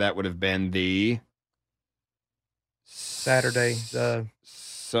prior to that would have been the Saturday.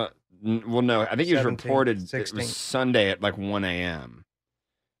 Well, no, I think he was 17th, reported 16th. It was Sunday at like 1 a.m.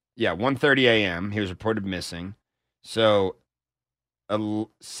 Yeah, 1:30 a.m. He was reported missing. So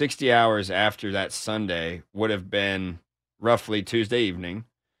 60 hours after that Sunday would have been roughly Tuesday evening.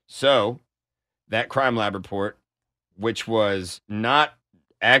 So that crime lab report, which was not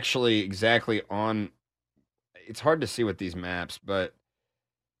actually exactly on, it's hard to see with these maps, but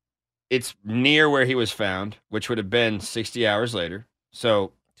it's near where he was found, which would have been 60 hours later.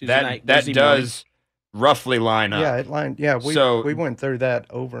 So that does roughly line up. Yeah, it lined. Yeah, we went through that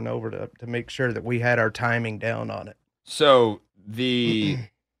over and over to make sure that we had our timing down on it. So the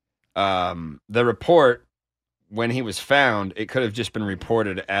report, when he was found, it could have just been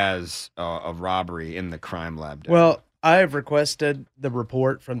reported as a robbery in the crime lab. Well, I have requested the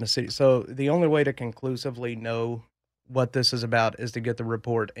report from the city. So the only way to conclusively know what this is about is to get the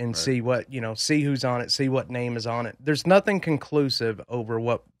report and see what, see who's on it, see what name is on it. There's nothing conclusive over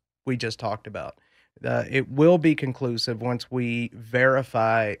what we just talked about. It will be conclusive once we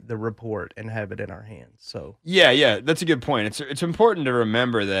verify the report and have it in our hands. So yeah, that's a good point. It's important to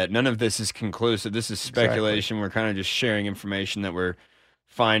remember that none of this is conclusive. This is speculation. Exactly. We're kind of just sharing information that we're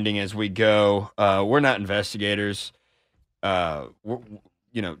finding as we go. We're not investigators.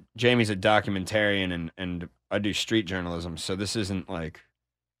 Jamie's a documentarian and I do street journalism, so this isn't like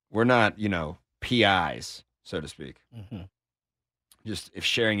we're not PIs, so to speak. Mm-hmm. Just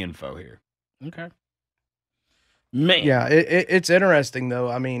sharing info here. Okay. Man. Yeah, it's interesting,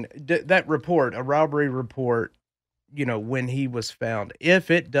 though. I mean, that report, a robbery report, when he was found, if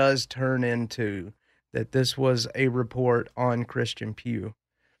it does turn into that this was a report on Christian Pugh,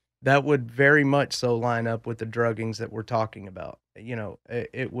 that would very much so line up with the druggings that we're talking about.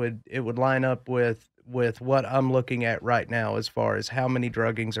 It would line up with what I'm looking at right now as far as how many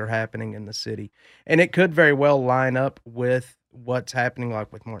druggings are happening in the city. And it could very well line up with what's happening,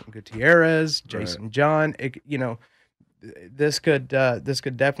 like with Martin Gutierrez, Jason John. This could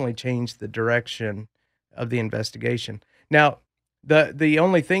definitely change the direction of the investigation. Now, the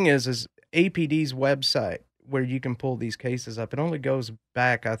only thing is APD's website where you can pull these cases up. It only goes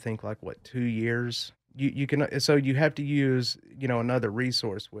back, I think, 2 years. You can, so you have to use another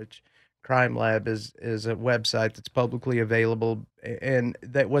resource, which Crime Lab is a website that's publicly available, and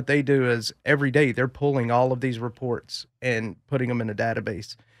that what they do is every day they're pulling all of these reports and putting them in a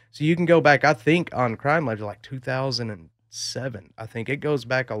database. So you can go back, I think, on Crime Lab to 2007. I think it goes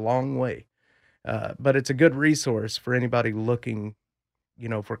back a long way, but it's a good resource for anybody looking,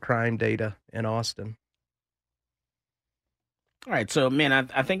 for crime data in Austin. All right, so man,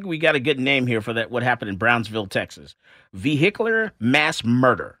 I think we got a good name here for that. What happened in Brownsville, Texas? Vehicular mass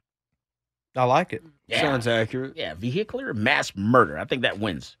murder. I like it. Yeah. Sounds accurate. Yeah, vehicular mass murder. I think that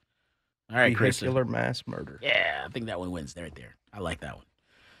wins. All right, Chris. Vehicular mass murder. Yeah, I think that one wins right there. I like that one.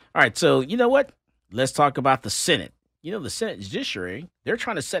 All right, so you know what? Let's talk about the Senate. The Senate Judiciary, they're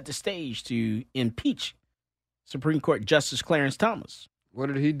trying to set the stage to impeach Supreme Court Justice Clarence Thomas. What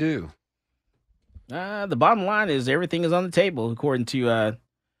did he do? The bottom line is everything is on the table, according to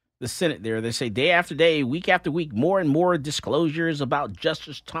the Senate there. They say day after day, week after week, more and more disclosures about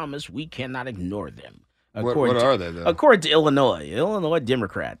Justice Thomas. We cannot ignore them. What are they, though? According to Illinois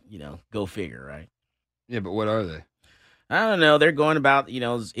Democrat, go figure, right? Yeah, but what are they? I don't know. They're going about,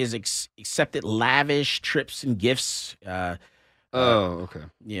 is accepted lavish trips and gifts. Okay.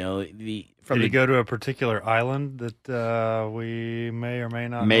 Did he go to a particular island that we may or may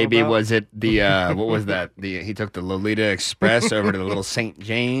not Maybe know about? Was it the, what was that? He took the Lolita Express over to the little St.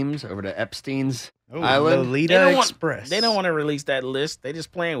 James, over to Epstein's Island. Lolita Express. They don't want to release that list. They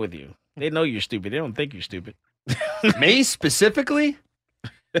just playing with you. They know you're stupid. They don't think you're stupid. Me specifically?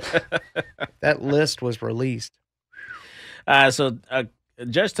 That list was released. So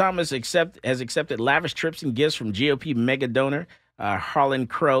Judge Thomas has accepted lavish trips and gifts from GOP mega donor Harlan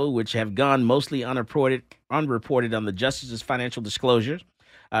Crow, which have gone mostly unreported on the Justice's financial disclosures.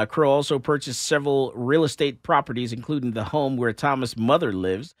 Crow also purchased several real estate properties, including the home where Thomas' mother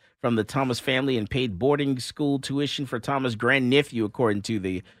lives, from the Thomas family, and paid boarding school tuition for Thomas' grandnephew, according to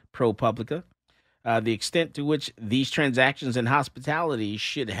the ProPublica. The extent to which these transactions in hospitality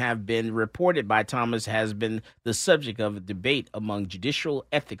should have been reported by Thomas has been the subject of a debate among judicial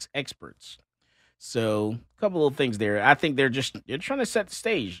ethics experts. So, a couple of things there. I think they're trying to set the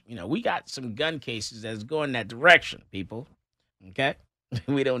stage. We got some gun cases that's going that direction, people. Okay?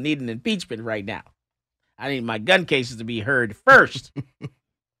 We don't need an impeachment right now. I need my gun cases to be heard first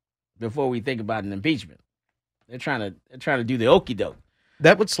before we think about an impeachment. They're trying to do the okie doke.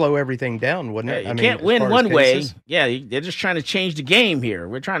 That would slow everything down, wouldn't it? You can't win one way. Yeah, they're just trying to change the game here.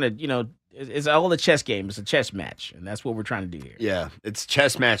 We're trying to, it's all a chess game. It's a chess match, and that's what we're trying to do here. Yeah, it's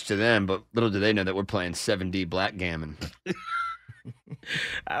chess match to them, but little do they know that we're playing 7D blackgammon.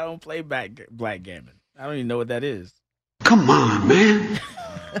 I don't play blackgammon. I don't even know what that is. Come on, man.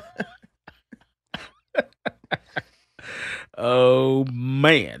 Oh,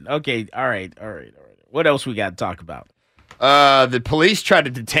 man. Okay, all right. What else we got to talk about? The police tried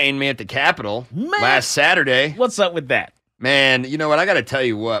to detain me at the Capitol last Saturday. What's up with that? Man, you know what? I got to tell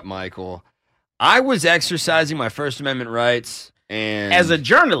you what, Michael. I was exercising my First Amendment rights, and as a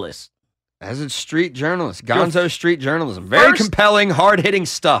journalist. As a street journalist. Gonzo street journalism. Very compelling, hard-hitting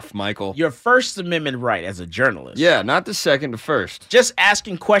stuff, Michael. Your First Amendment right as a journalist. Yeah, not the second, the first. Just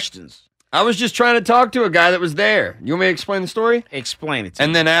asking questions. I was just trying to talk to a guy that was there. You want me to explain the story? Explain it to me.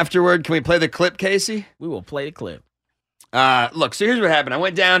 And then afterward, can we play the clip, Casey? We will play the clip. Look, so here's what happened. I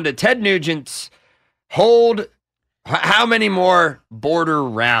went down to Ted Nugent's Hold How Many More Border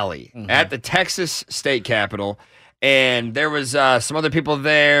rally at the Texas state capitol. And there was some other people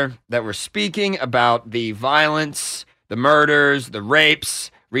there that were speaking about the violence, the murders, the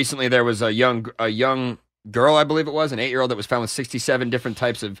rapes. Recently, there was a young girl, I believe it was, an 8-year-old that was found with 67 different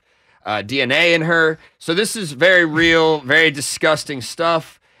types of DNA in her. So this is very real, very disgusting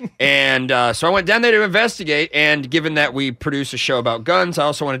stuff. And so I went down there to investigate. And given that we produce a show about guns, I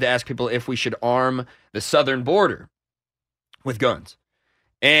also wanted to ask people if we should arm the southern border with guns.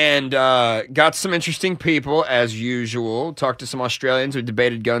 And got some interesting people, as usual. Talked to some Australians who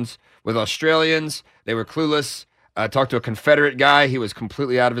debated guns with Australians. They were clueless. Talked to a Confederate guy. He was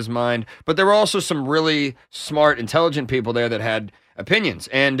completely out of his mind. But there were also some really smart, intelligent people there that had opinions.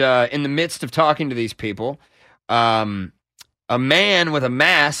 And in the midst of talking to these people, a man with a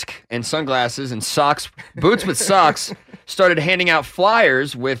mask and sunglasses and socks, boots with socks, started handing out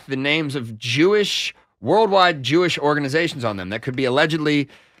flyers with the names of worldwide Jewish organizations on them that could be allegedly,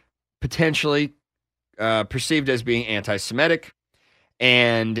 potentially perceived as being anti-Semitic.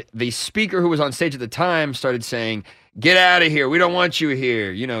 And the speaker who was on stage at the time started saying, "Get out of here. We don't want you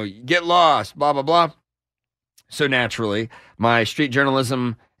here. Get lost, blah, blah, blah." So naturally, my street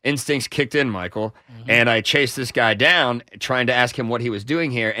journalism instincts kicked in, Michael, and I chased this guy down, trying to ask him what he was doing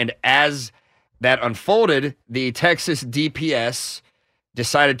here. And as that unfolded, the Texas DPS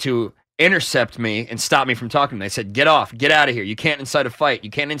decided to intercept me and stop me from talking. They said, "Get off, get out of here. You can't incite a fight. You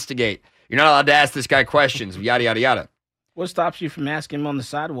can't instigate. You're not allowed to ask this guy questions," yada, yada, yada. What stops you from asking him on the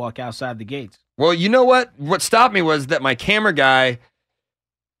sidewalk outside the gates? Well, you know what? What stopped me was that my camera guy,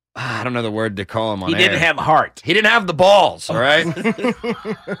 I don't know the word to call him on air. He didn't have heart. He didn't have the balls, all right?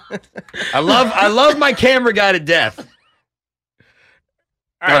 I love my camera guy to death.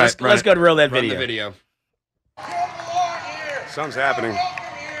 All right, let's go to roll that Run video. the video. Something's happening.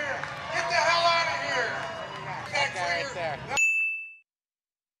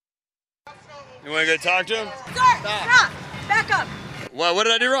 You want to go talk to him? Sir, stop. Back up. Well, what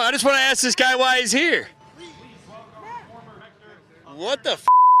did I do wrong? I just want to ask this guy why he's here. What the f***?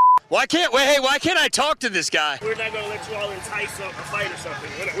 Why can't I talk to this guy? We're not going to let you all entice a fight or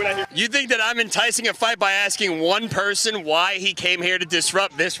something. We're not here. You think that I'm enticing a fight by asking one person why he came here to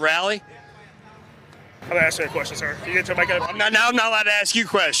disrupt this rally? I'm going to ask you a question, sir. Can you get to my I'm not allowed to ask you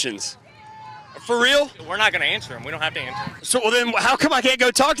questions. For real? We're not going to answer him. We don't have to answer him. So, well, then how come I can't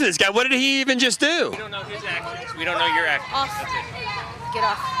go talk to this guy? What did he even just do? We don't know his actions. We don't know your actions. Off. Get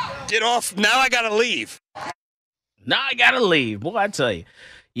off. Get off. Now I got to leave. Now I got to leave. Boy, I tell you.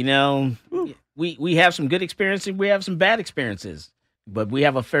 We have some good experiences. We have some bad experiences. But we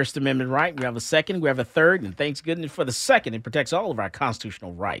have a First Amendment right. We have a second. We have a third. And thanks goodness for the second. It protects all of our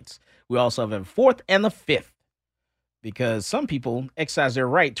constitutional rights. We also have a fourth and the fifth. Because some people exercise their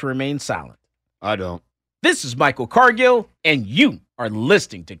right to remain silent. I don't. This is Michael Cargill, and you are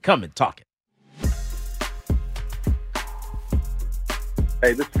listening to Come and Talk It.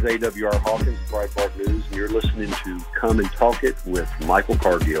 Hey, this is AWR Hawkins, Breitbart News, and you're listening to Come and Talk It with Michael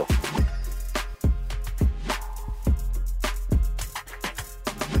Cargill.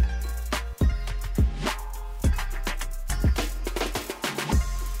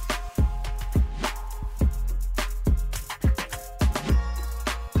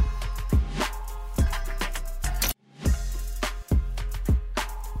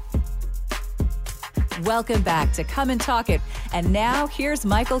 Welcome back to Come and Talk It. And now here's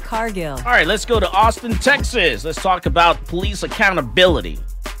Michael Cargill. All right, let's go to Austin, Texas. Let's talk about police accountability.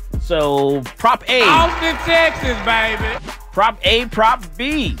 So, Prop A. Austin, Texas, baby. Prop A, Prop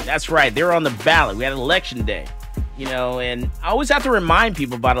B. That's right. They're on the ballot. We had Election Day. And I always have to remind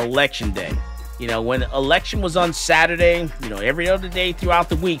people about Election Day. When election was on Saturday, every other day throughout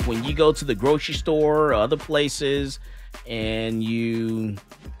the week, when you go to the grocery store or other places and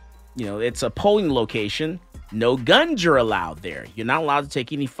it's a polling location, no guns are allowed there. You're not allowed to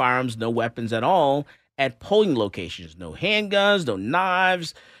take any firearms, no weapons at all at polling locations. No handguns, no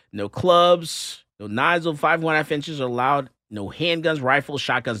knives, no clubs, no knives over 5.5 inches are allowed. No handguns, rifles,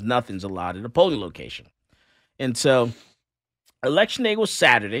 shotguns, nothing's allowed at a polling location. And so Election Day was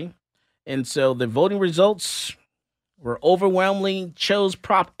Saturday. And so the voting results were overwhelmingly chose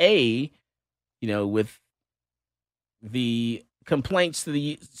Prop A, with the complaints to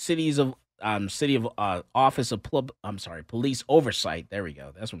the police oversight. There we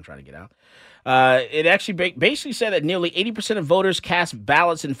go. That's what I'm trying to get out. It actually basically said that nearly 80% of voters cast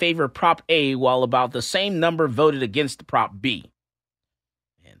ballots in favor of Prop A, while about the same number voted against Prop B.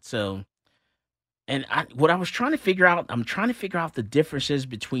 What I was trying to figure out, I'm trying to figure out the differences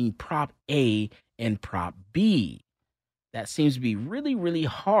between Prop A and Prop B. That seems to be really, really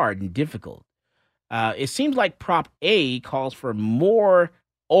hard and difficult. It seems like Prop A calls for more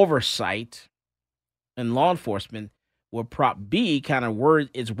oversight in law enforcement, where Prop B kind of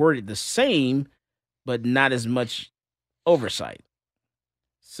is worded the same, but not as much oversight.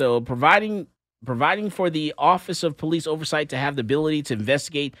 So providing for the Office of Police Oversight to have the ability to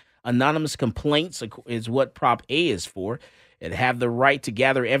investigate anonymous complaints is what Prop A is for, and have the right to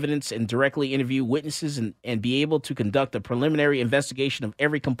gather evidence and directly interview witnesses and be able to conduct a preliminary investigation of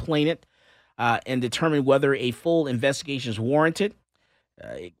every complainant and determine whether a full investigation is warranted.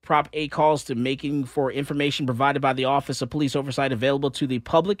 Prop A calls to making for information provided by the Office of Police Oversight available to the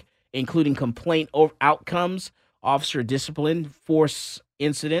public, including complaint outcomes, officer discipline, force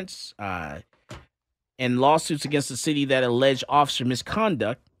incidents, and lawsuits against the city that allege officer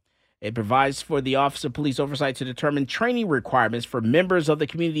misconduct. It provides for the Office of Police Oversight to determine training requirements for members of the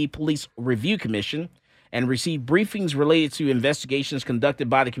Community Police Review Commission and receive briefings related to investigations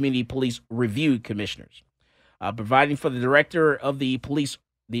conducted by the Community Police Review Commissioners. Providing for the director of the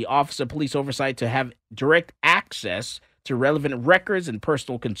Office of Police Oversight to have direct access to relevant records and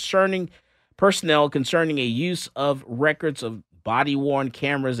personnel concerning a use of records of body-worn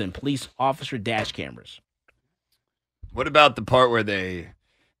cameras and police officer dash cameras. What about the part where the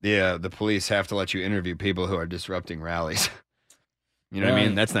police have to let you interview people who are disrupting rallies? You know what I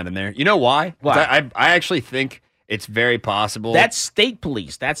mean? That's not in there. You know why? Why? I actually think it's very possible. That's state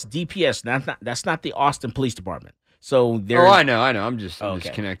police. That's DPS. That's not the Austin Police Department. So I know. I'm just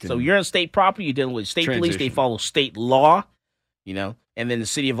connecting. So you're on state property. You're dealing with state police. They follow state law, and then the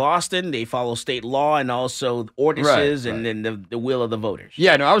city of Austin, they follow state law and also ordinances and then the will of the voters.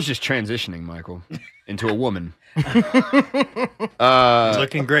 Yeah, no, I was just transitioning, Michael, into a woman.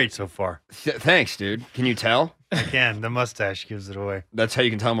 Looking great so far. Thanks, dude. Can you tell? I can. The mustache gives it away. That's how you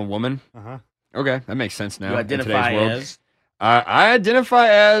can tell I'm a woman? Uh-huh. Okay, that makes sense now. You identify as? I identify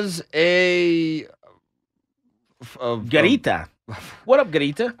as a Garita. What up,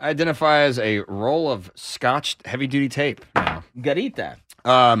 Garita? I identify as a roll of Scotch heavy-duty tape now. Garita.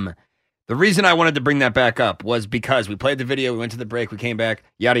 The reason I wanted to bring that back up was because we played the video, we went to the break, we came back,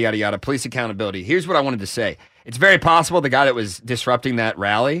 yada, yada, yada, police accountability. Here's what I wanted to say. It's very possible the guy that was disrupting that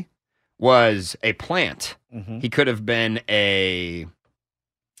rally was a plant. Mm-hmm. He could have been a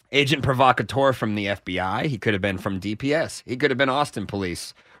agent provocateur from the FBI. He could have been from DPS. He could have been Austin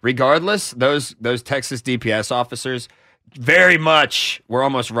police. Regardless, those Texas DPS officers very much were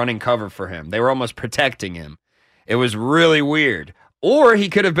almost running cover for him. They were almost protecting him. It was really weird. Or he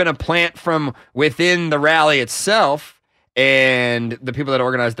could have been a plant from within the rally itself, and the people that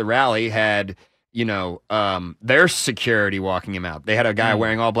organized the rally had, their security walking him out. They had a guy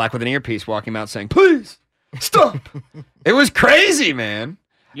wearing all black with an earpiece walking him out saying, "Please, stop." It was crazy, man.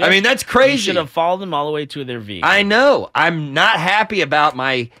 Yes, I mean, that's crazy. You should have followed them all the way to their vehicle. I know. I'm not happy about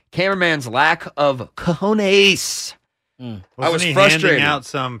my cameraman's lack of cojones. I was he frustrated. handing out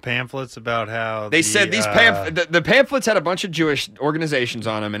some pamphlets about how They said these the pamphlets had a bunch of Jewish organizations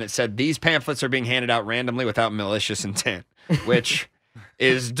on them, and it said these pamphlets are being handed out randomly without malicious intent, which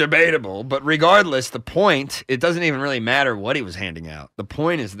is debatable. But regardless, the point, it doesn't even really matter what he was handing out. The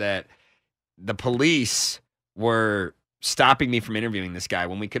point is that the police were stopping me from interviewing this guy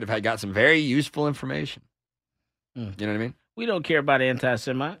when we could have got some very useful information. You know what I mean? We don't care about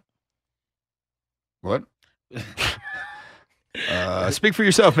anti-Semite. What? Speak for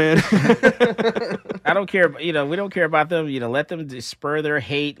yourself, man. I don't care. We don't care about them. Let them spur their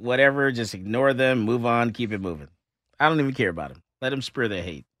hate, whatever. Just ignore them, move on, keep it moving. I don't even care about them. Let them spur their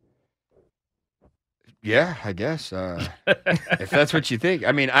hate. Yeah, I guess. If that's what you think.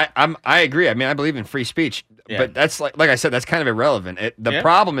 I mean, I agree. I mean, I believe in free speech, but that's like I said, that's kind of irrelevant. The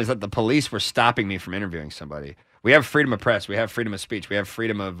problem is that the police were stopping me from interviewing somebody. We have freedom of press. We have freedom of speech. We have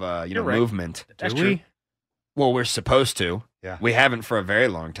freedom of movement. That's true. Well, we're supposed to. Yeah. We haven't for a very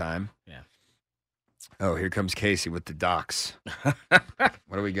long time. Yeah. Oh, here comes Casey with the docs.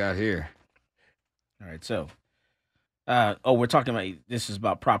 What do we got here? All right, so, we're talking about, this is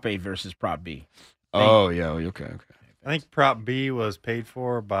about Prop A versus Prop B. Oh, yeah, okay. I think Prop B was paid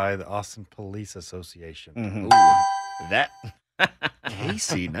for by the Austin Police Association. Mm-hmm. Ooh, that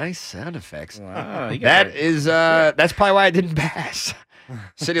Casey, nice sound effects. Wow, that's probably why I didn't pass.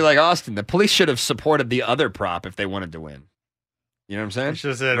 City like Austin, the police should have supported the other prop if they wanted to win. You know what I'm saying? Should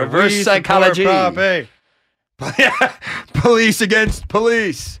have said, reverse "We psychology. support Prop A." Police against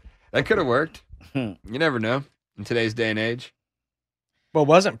police. That could have worked. You never know in today's day and age. Well,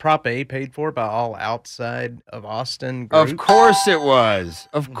 wasn't Prop A paid for by all outside of Austin groups? Of course it was.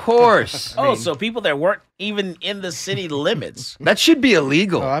 Of course. So people that weren't even in the city limits. That should be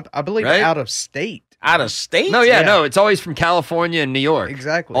illegal. I believe right? out of state. Out of state? No, no. It's always from California and New York.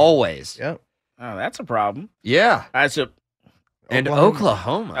 Exactly. Always. Yep. Oh, that's a problem. Yeah. All right, so And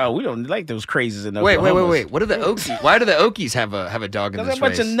Oklahoma. Oh, we don't like those crazies in Oklahoma. Wait. What are the Okies? Why do the Okies have a dog in this race? There's a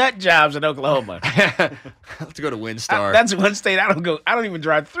bunch of nut jobs in Oklahoma. Let's go to Windstar. That's one state I don't even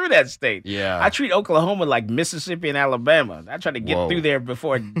drive through that state. Yeah. I treat Oklahoma like Mississippi and Alabama. I try to get through there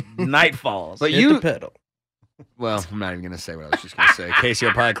before night falls. But Hit the pedal. Well, I'm not even going to say what I was just going to say. Casey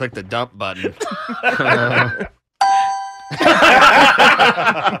will probably click the dump button.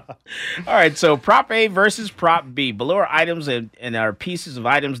 All right, so Prop A versus Prop B. Below are items and are pieces of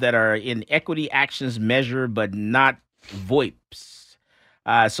items that are in equity actions measure, but not VoIPs.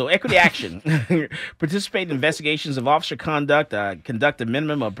 So equity action, participate in investigations of officer conduct, conduct a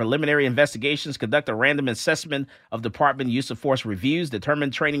minimum of preliminary investigations, conduct a random assessment of department use of force reviews, determine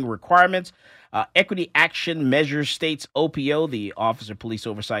training requirements. Equity action measures states OPO, the Officer Police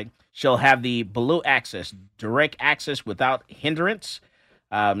Oversight, shall have the below access, direct access without hindrance.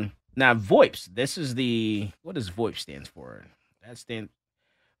 Now, VoIPs, this is what does VoIP stands for? That stands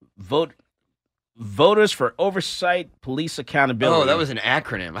Voters for Oversight, Police Accountability. Oh, that was an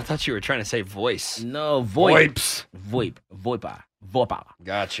acronym. I thought you were trying to say voice. No, VoIPs. VoIPs. VoIPA.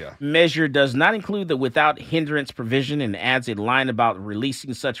 Gotcha. Measure does not include the without hindrance provision and adds a line about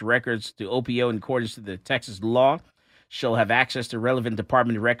releasing such records to OPO in accordance to the Texas law. Shall have access to relevant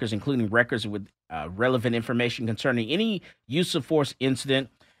department records, including records with relevant information concerning any use of force incident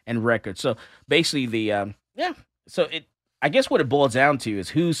and records. So basically, I guess what it boils down to is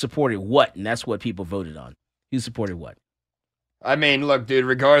who supported what, and that's what people voted on. Who supported what? I mean, look, dude,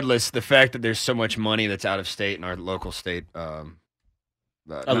 regardless, the fact that there's so much money that's out of state in our local state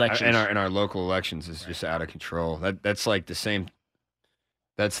elections. in our local elections is just out of control. That's like the same.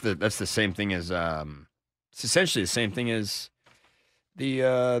 That's the same thing as it's essentially the same thing as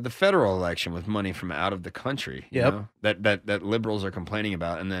the federal election with money from out of the country. You know? That liberals are complaining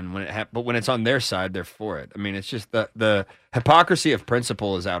about, and then but when it's on their side, they're for it. I mean, it's just the hypocrisy of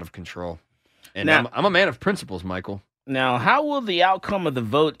principle is out of control. And now, I'm a man of principles, Michael. Now, how will the outcome of the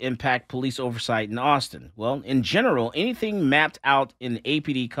vote impact police oversight in Austin? Well, in general, anything mapped out in the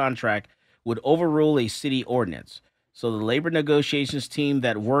APD contract would overrule a city ordinance. So the labor negotiations team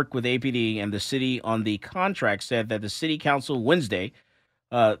that worked with APD and the city on the contract said that the city council Wednesday,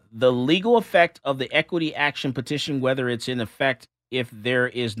 the legal effect of the equity action petition, whether it's in effect if there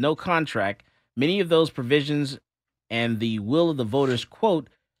is no contract, many of those provisions and the will of the voters, quite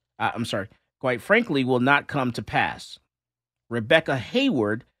frankly, will not come to pass. Rebecca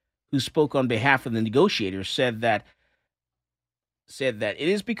Hayward, who spoke on behalf of the negotiators, said that it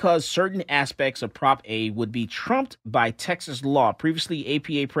is because certain aspects of Prop A would be trumped by Texas law. Previously,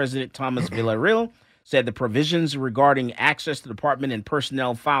 APA President Thomas Villarreal said the provisions regarding access to department and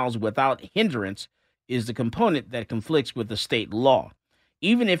personnel files without hindrance is the component that conflicts with the state law.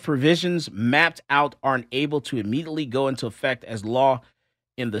 Even if provisions mapped out aren't able to immediately go into effect as law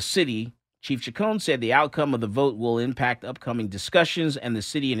in the city, Chief Chacon said the outcome of the vote will impact upcoming discussions, and the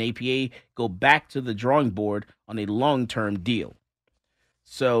city and APA go back to the drawing board on a long-term deal.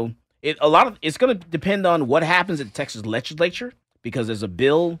 So it's going to depend on what happens at the Texas legislature, because there's a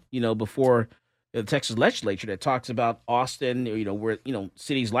bill, before the Texas legislature that talks about Austin, where,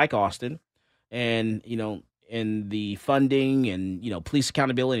 cities like Austin, and, and the funding and, police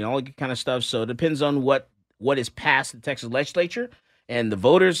accountability and all that kind of stuff. So it depends on what is passed in the Texas legislature, and the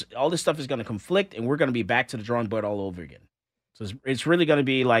voters. All this stuff is going to conflict, and we're going to be back to the drawing board all over again. So it's really going to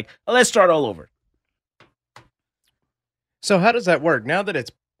be like, let's start all over. So how does that work now that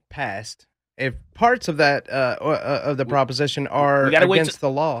it's passed? If parts of that of the proposition are against the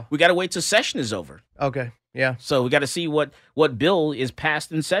law, we got to wait till session is over. Okay, yeah. So we got to see what bill is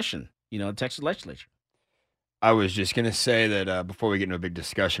passed in session. Texas legislature. I was just going to say that before we get into a big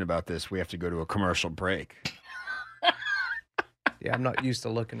discussion about this, we have to go to a commercial break. Yeah, I'm not used to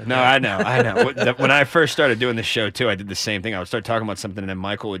looking at No, that. I know. When I first started doing the show, too, I did the same thing. I would start talking about something, and then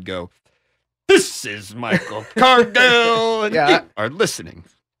Michael would go, "This is Michael Cargill," and you are listening.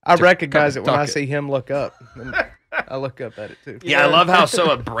 I recognize it when I see him look up. And I look up at it, too. Yeah, I love how so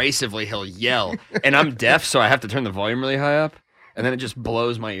abrasively he'll yell. And I'm deaf, so I have to turn the volume really high up, and then it just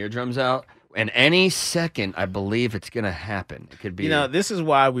blows my eardrums out. And any second, I believe it's going to happen. It could be. This is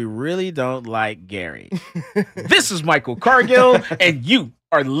why we really don't like Gary. This is Michael Cargill, and you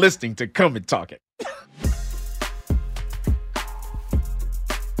are listening to Come and Talk It.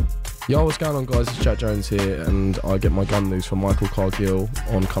 Yo, what's going on, guys? It's Jack Jones here, and I get my gun news from Michael Cargill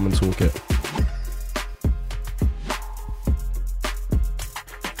on Come and Talk It.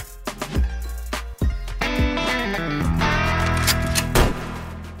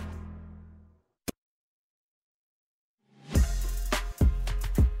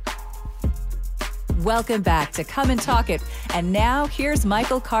 Welcome back to Come and Talk It. And now here's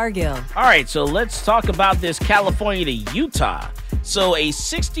Michael Cargill. All right, so let's talk about this California to Utah. So a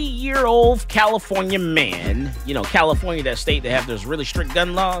 60-year-old California man, California, that state that have those really strict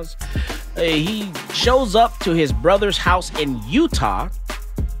gun laws, he shows up to his brother's house in Utah,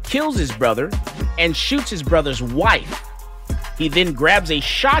 kills his brother, and shoots his brother's wife. He then grabs a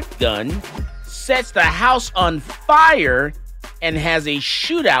shotgun, sets the house on fire, and has a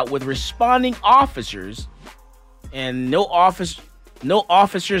shootout with responding officers, and no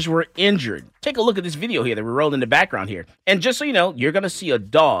officers were injured. Take a look at this video here that we're rolling in the background here. And just so you know, you're going to see a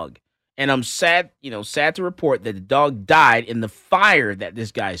dog. And I'm sad to report that the dog died in the fire that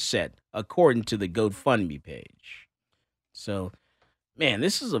this guy set, according to the GoFundMe page. So, man,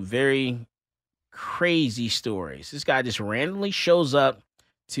 this is a very crazy story. So this guy just randomly shows up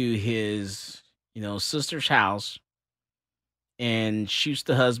to his, sister's house, and shoots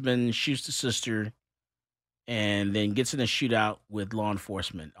the husband, shoots the sister, and then gets in a shootout with law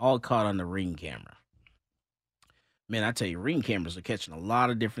enforcement, all caught on the Ring camera. Man, I tell you, Ring cameras are catching a lot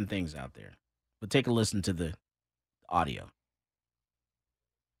of different things out there. But take a listen to the audio.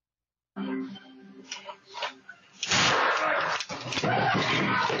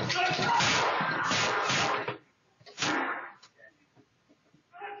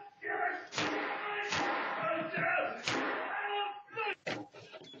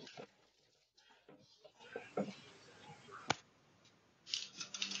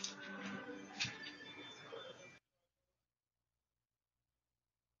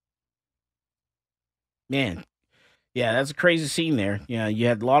 Man, yeah, that's a crazy scene there. Yeah, you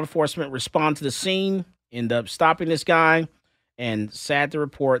had law enforcement respond to the scene, end up stopping this guy, and sad to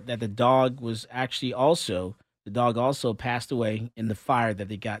report that the dog also passed away in the fire that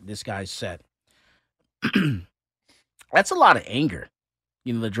they got this guy set. That's a lot of anger.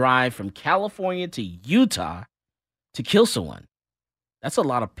 The drive from California to Utah to kill someone. That's a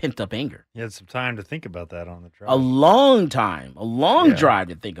lot of pent-up anger. You had some time to think about that on the drive. A long time, a long drive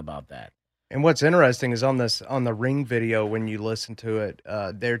to think about that. And what's interesting is on the Ring video, when you listen to it,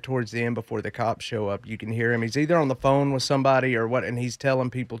 there towards the end before the cops show up, you can hear him. He's either on the phone with somebody or what, and he's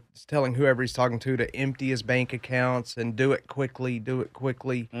telling whoever he's talking to empty his bank accounts and do it quickly,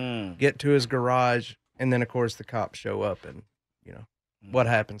 get to his garage, and then of course the cops show up, and what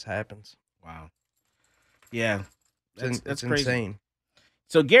happens. Wow. Yeah, that's crazy. Insane.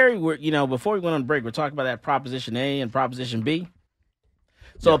 So Gary, before we went on break, we're talking about that Proposition A and Proposition B.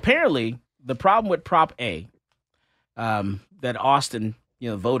 So apparently, the problem with Prop A that Austin,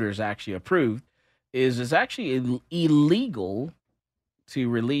 voters actually approved is it's actually illegal to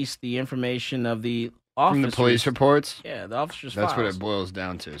release the information of the officers. From the police reports? Yeah, the officers' That's files. what it boils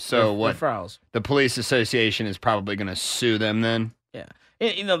down to. So Their files. The police association is probably going to sue them then? Yeah.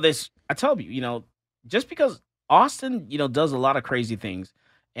 And, I tell you, just because Austin, does a lot of crazy things,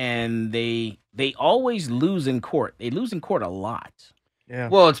 and they always lose in court. They lose in court a lot. Yeah.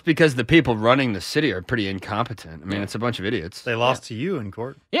 Well, it's because the people running the city are pretty incompetent. I mean, it's a bunch of idiots. They lost to you in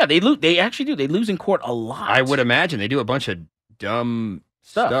court. Yeah, they lose. They actually do. They lose in court a lot. I would imagine they do a bunch of dumb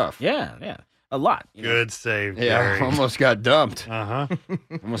stuff. Yeah, a lot. Good save. Yeah, Gary. almost got dumped.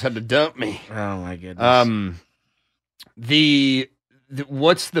 Almost had to dump me. Oh my goodness.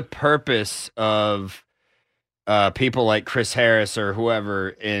 What's the purpose of people like Chris Harris or whoever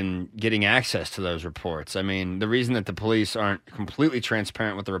in getting access to those reports? I mean, the reason that the police aren't completely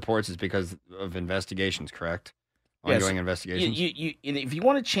transparent with the reports is because of investigations, correct? Ongoing investigations. If you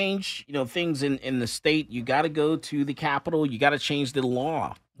want to change, things in the state, you got to go to the Capitol. You got to change the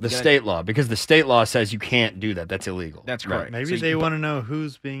law. The state law, because the state law says you can't do that. That's illegal. That's correct. Maybe they want to know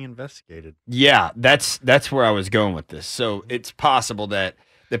who's being investigated. Yeah, that's where I was going with this. So it's possible that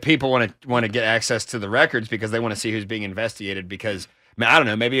the people want to get access to the records because they want to see who's being investigated. Because I don't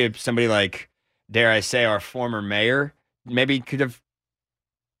know, maybe if somebody like, dare I say, our former mayor, maybe could have.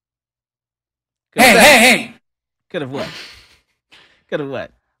 Hey! Could have what? Could have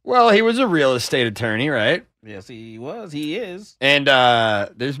what? Well, he was a real estate attorney, right? Yes, he was. He is. And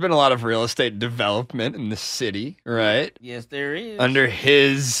there's been a lot of real estate development in the city, right? Yes, there is. Under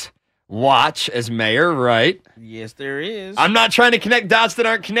his watch as mayor, right? Yes, there is. I'm not trying to connect dots that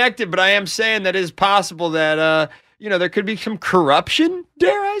aren't connected, but I am saying that it is possible that, there could be some corruption,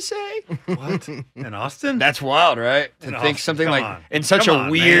 dare I say? What? In Austin? That's wild, right? To think something like in such a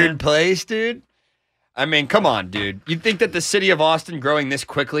weird place, dude. I mean, come on, dude. You'd think that the city of Austin growing this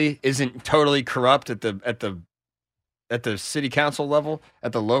quickly isn't totally corrupt at the city council level,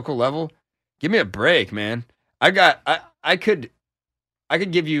 at the local level? Give me a break, man. I could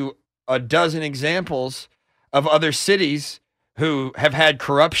give you a dozen examples of other cities who have had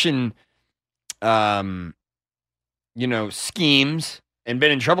corruption schemes and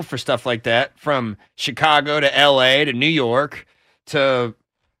been in trouble for stuff like that, from Chicago to LA to New York to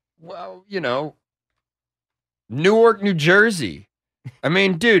Newark, New Jersey. I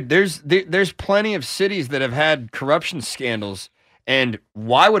mean, dude, there's plenty of cities that have had corruption scandals, and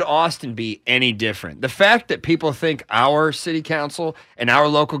why would Austin be any different? The fact that people think our city council and our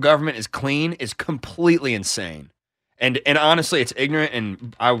local government is clean is completely insane. And honestly, it's ignorant,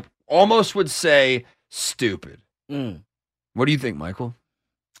 and I almost would say stupid. What do you think, Michael?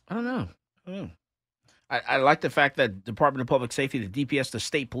 I don't know. I like the fact that Department of Public Safety, the DPS, the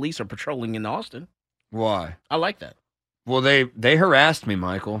state police are patrolling in Austin. Why? I like that. Well, they harassed me,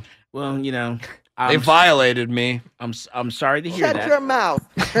 Michael. Well, they violated me. I'm sorry to hear that. Shut your mouth.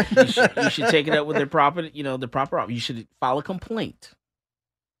 You should take it up with their proper, you should file a complaint.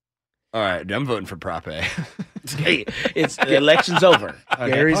 All right, I'm voting for Prop A. Hey, the election's over. Okay?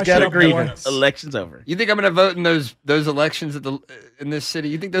 Gary's got a grievance. Election's over. You think I'm going to vote in those elections in this city?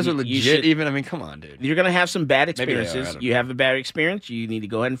 You think those are legit? Even, I mean, come on, dude. You're going to have some bad Maybe experiences. You have a bad experience. You need to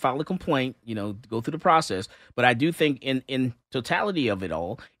go ahead and file a complaint. Go through the process. But I do think, in totality of it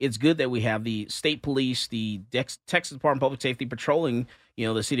all, it's good that we have the state police, the Texas Department of Public Safety patrolling,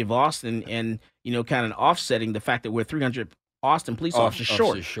 the city of Austin, and kind of offsetting the fact that we're 300 Austin police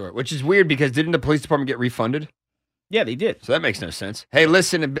officers short. Which is weird because didn't the police department get refunded? Yeah, they did. So that makes no sense. Hey,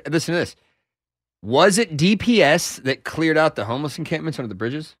 listen to this. Was it DPS that cleared out the homeless encampments under the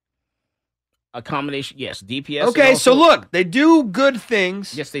bridges? A combination, yes. DPS. Okay, so look, they do good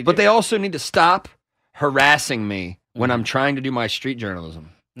things. Yes, they do. But they also need to stop harassing me when I'm trying to do my street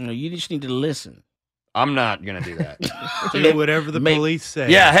journalism. No, you just need to listen. I'm not going to do that. Do whatever the police say.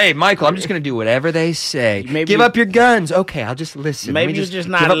 Yeah, hey, Michael, I'm just going to do whatever they say. Give up your guns. Okay, I'll just listen. Maybe you're just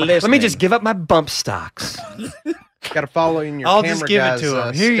not listening. Let me just give up my bump stocks. Got to follow in your I'll camera just give guys,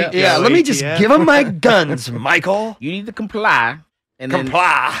 it to him. Yeah, let me just give them my guns, Michael. You need to comply. And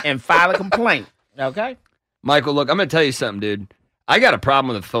file a complaint. Okay? Michael, look, I'm going to tell you something, dude. I got a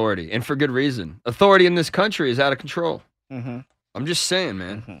problem with authority, and for good reason. Authority in this country is out of control. Mm-hmm. I'm just saying,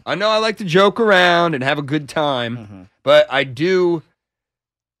 man. Mm-hmm. I know I like to joke around and have a good time, but I do,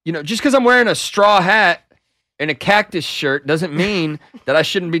 just because I'm wearing a straw hat and a cactus shirt doesn't mean that I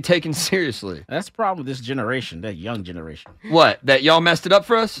shouldn't be taken seriously. That's the problem with this generation, that young generation. What? That y'all messed it up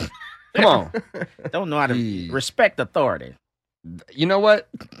for us? Come on. Don't know how to respect authority. You know what?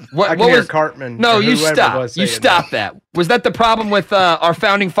 What was Cartman? No, you stop. You stop that. Was that the problem with our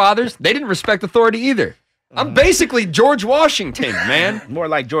founding fathers? They didn't respect authority either. I'm basically George Washington, man. More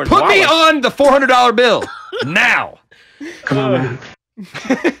like George Put Wallace. me on the $400 bill now. Come on, man.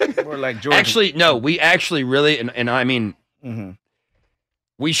 More like George. Actually, no. We actually really, and I mean,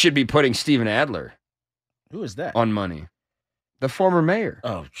 we should be putting Steven Adler. Who is that? On money. The former mayor.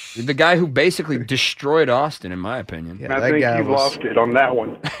 Oh, the guy who basically destroyed Austin, in my opinion. Yeah, I think you've lost it on that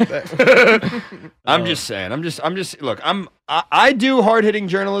one. I'm just saying. Look, I do hard-hitting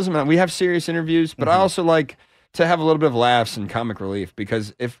journalism, and we have serious interviews, but I also like to have a little bit of laughs and comic relief,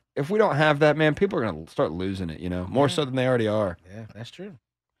 because if we don't have that, man, people are going to start losing it, more so than they already are. Yeah, that's true.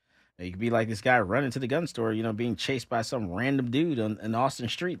 You could be like this guy running to the gun store, being chased by some random dude in Austin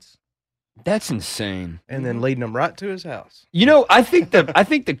streets. That's insane. And then leading him right to his house. I think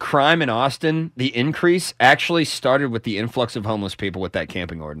the crime in Austin, the increase, actually started with the influx of homeless people with that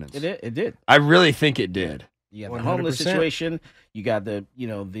camping ordinance. It did. I really think it did. You got the homeless situation. You got the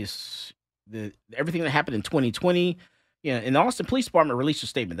everything that happened in 2020. And the Austin Police Department released a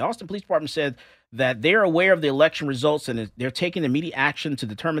statement. The Austin Police Department said that they're aware of the election results and they're taking immediate action to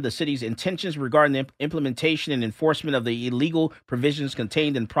determine the city's intentions regarding the implementation and enforcement of the illegal provisions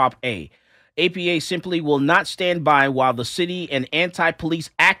contained in Prop A. APA simply will not stand by while the city and anti-police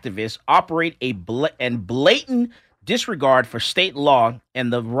activists operate in blatant disregard for state law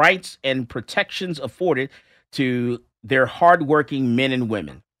and the rights and protections afforded to their hardworking men and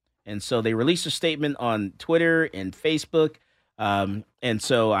women. And so they released a statement on Twitter and Facebook. And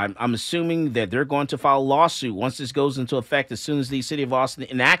so I'm assuming that they're going to file a lawsuit once this goes into effect, as soon as the city of Austin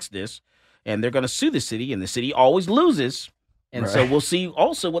enacts this, and they're going to sue the city, and the city always loses. And so we'll see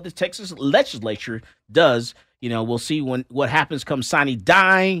also what the Texas legislature does. We'll see what happens come sine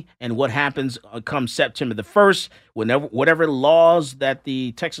die and what happens come September the 1st, whatever laws that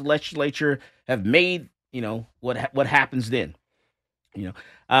the Texas legislature have made, what happens then. You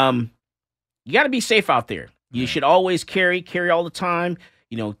got to be safe out there. You should always carry all the time.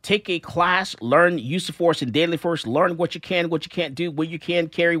 Take a class, learn use of force and deadly force, learn what you can, what you can't do, where you can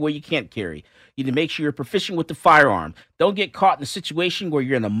carry, where you can't carry. You need to make sure you're proficient with the firearm. Don't get caught in a situation where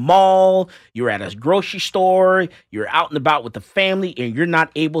you're in a mall, you're at a grocery store, you're out and about with the family, and you're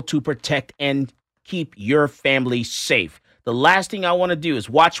not able to protect and keep your family safe. The last thing I want to do is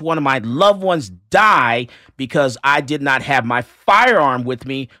watch one of my loved ones die because I did not have my firearm with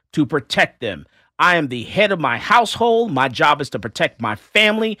me to protect them. I am the head of my household. My job is to protect my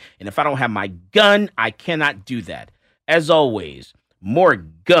family. And if I don't have my gun, I cannot do that. As always, more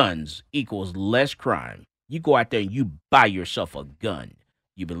guns equals less crime. You go out there and you buy yourself a gun.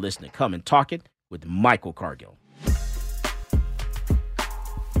 You've been listening to Come and Talk It with Michael Cargill.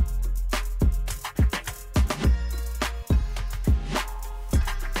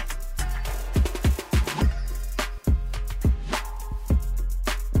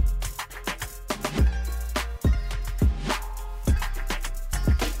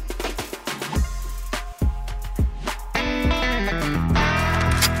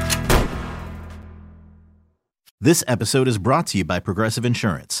 This episode is brought to you by Progressive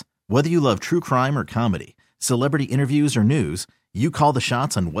Insurance. Whether you love true crime or comedy, celebrity interviews or news, you call the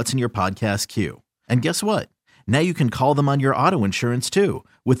shots on what's in your podcast queue. And guess what? Now you can call them on your auto insurance too,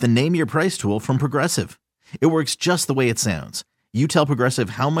 with the Name Your Price tool from Progressive. It works just the way it sounds. You tell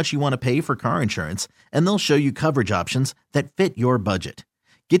Progressive how much you want to pay for car insurance, and they'll show you coverage options that fit your budget.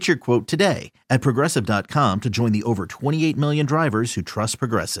 Get your quote today at Progressive.com to join the over 28 million drivers who trust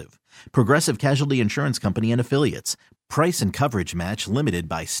Progressive. Progressive Casualty Insurance Company and Affiliates. Price and coverage match limited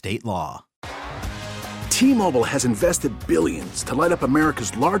by state law. T-Mobile has invested billions to light up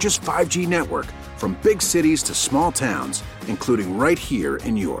America's largest 5G network, from big cities to small towns, including right here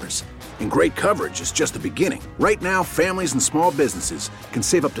in yours. And great coverage is just the beginning. Right now, families and small businesses can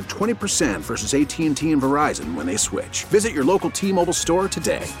save up to 20% versus AT&T and Verizon when they switch. Visit your local T-Mobile store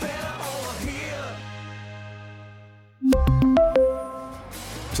today.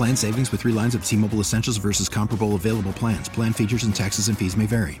 Plan savings with 3 lines of T-Mobile Essentials versus comparable available plans. Plan features and taxes and fees may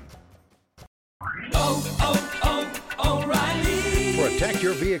vary. Protect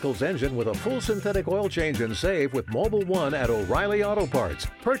your vehicle's engine with a full synthetic oil change and save with Mobile One at O'Reilly Auto Parts.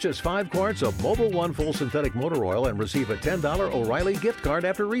 Purchase 5 quarts of Mobile One full synthetic motor oil and receive a $10 O'Reilly gift card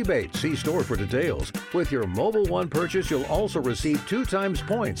after rebate. See store for details. With your Mobile One purchase, you'll also receive 2 times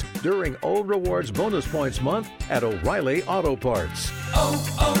points during O Rewards Bonus Points Month at O'Reilly Auto Parts.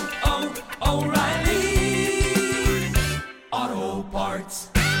 O'Reilly Auto Parts.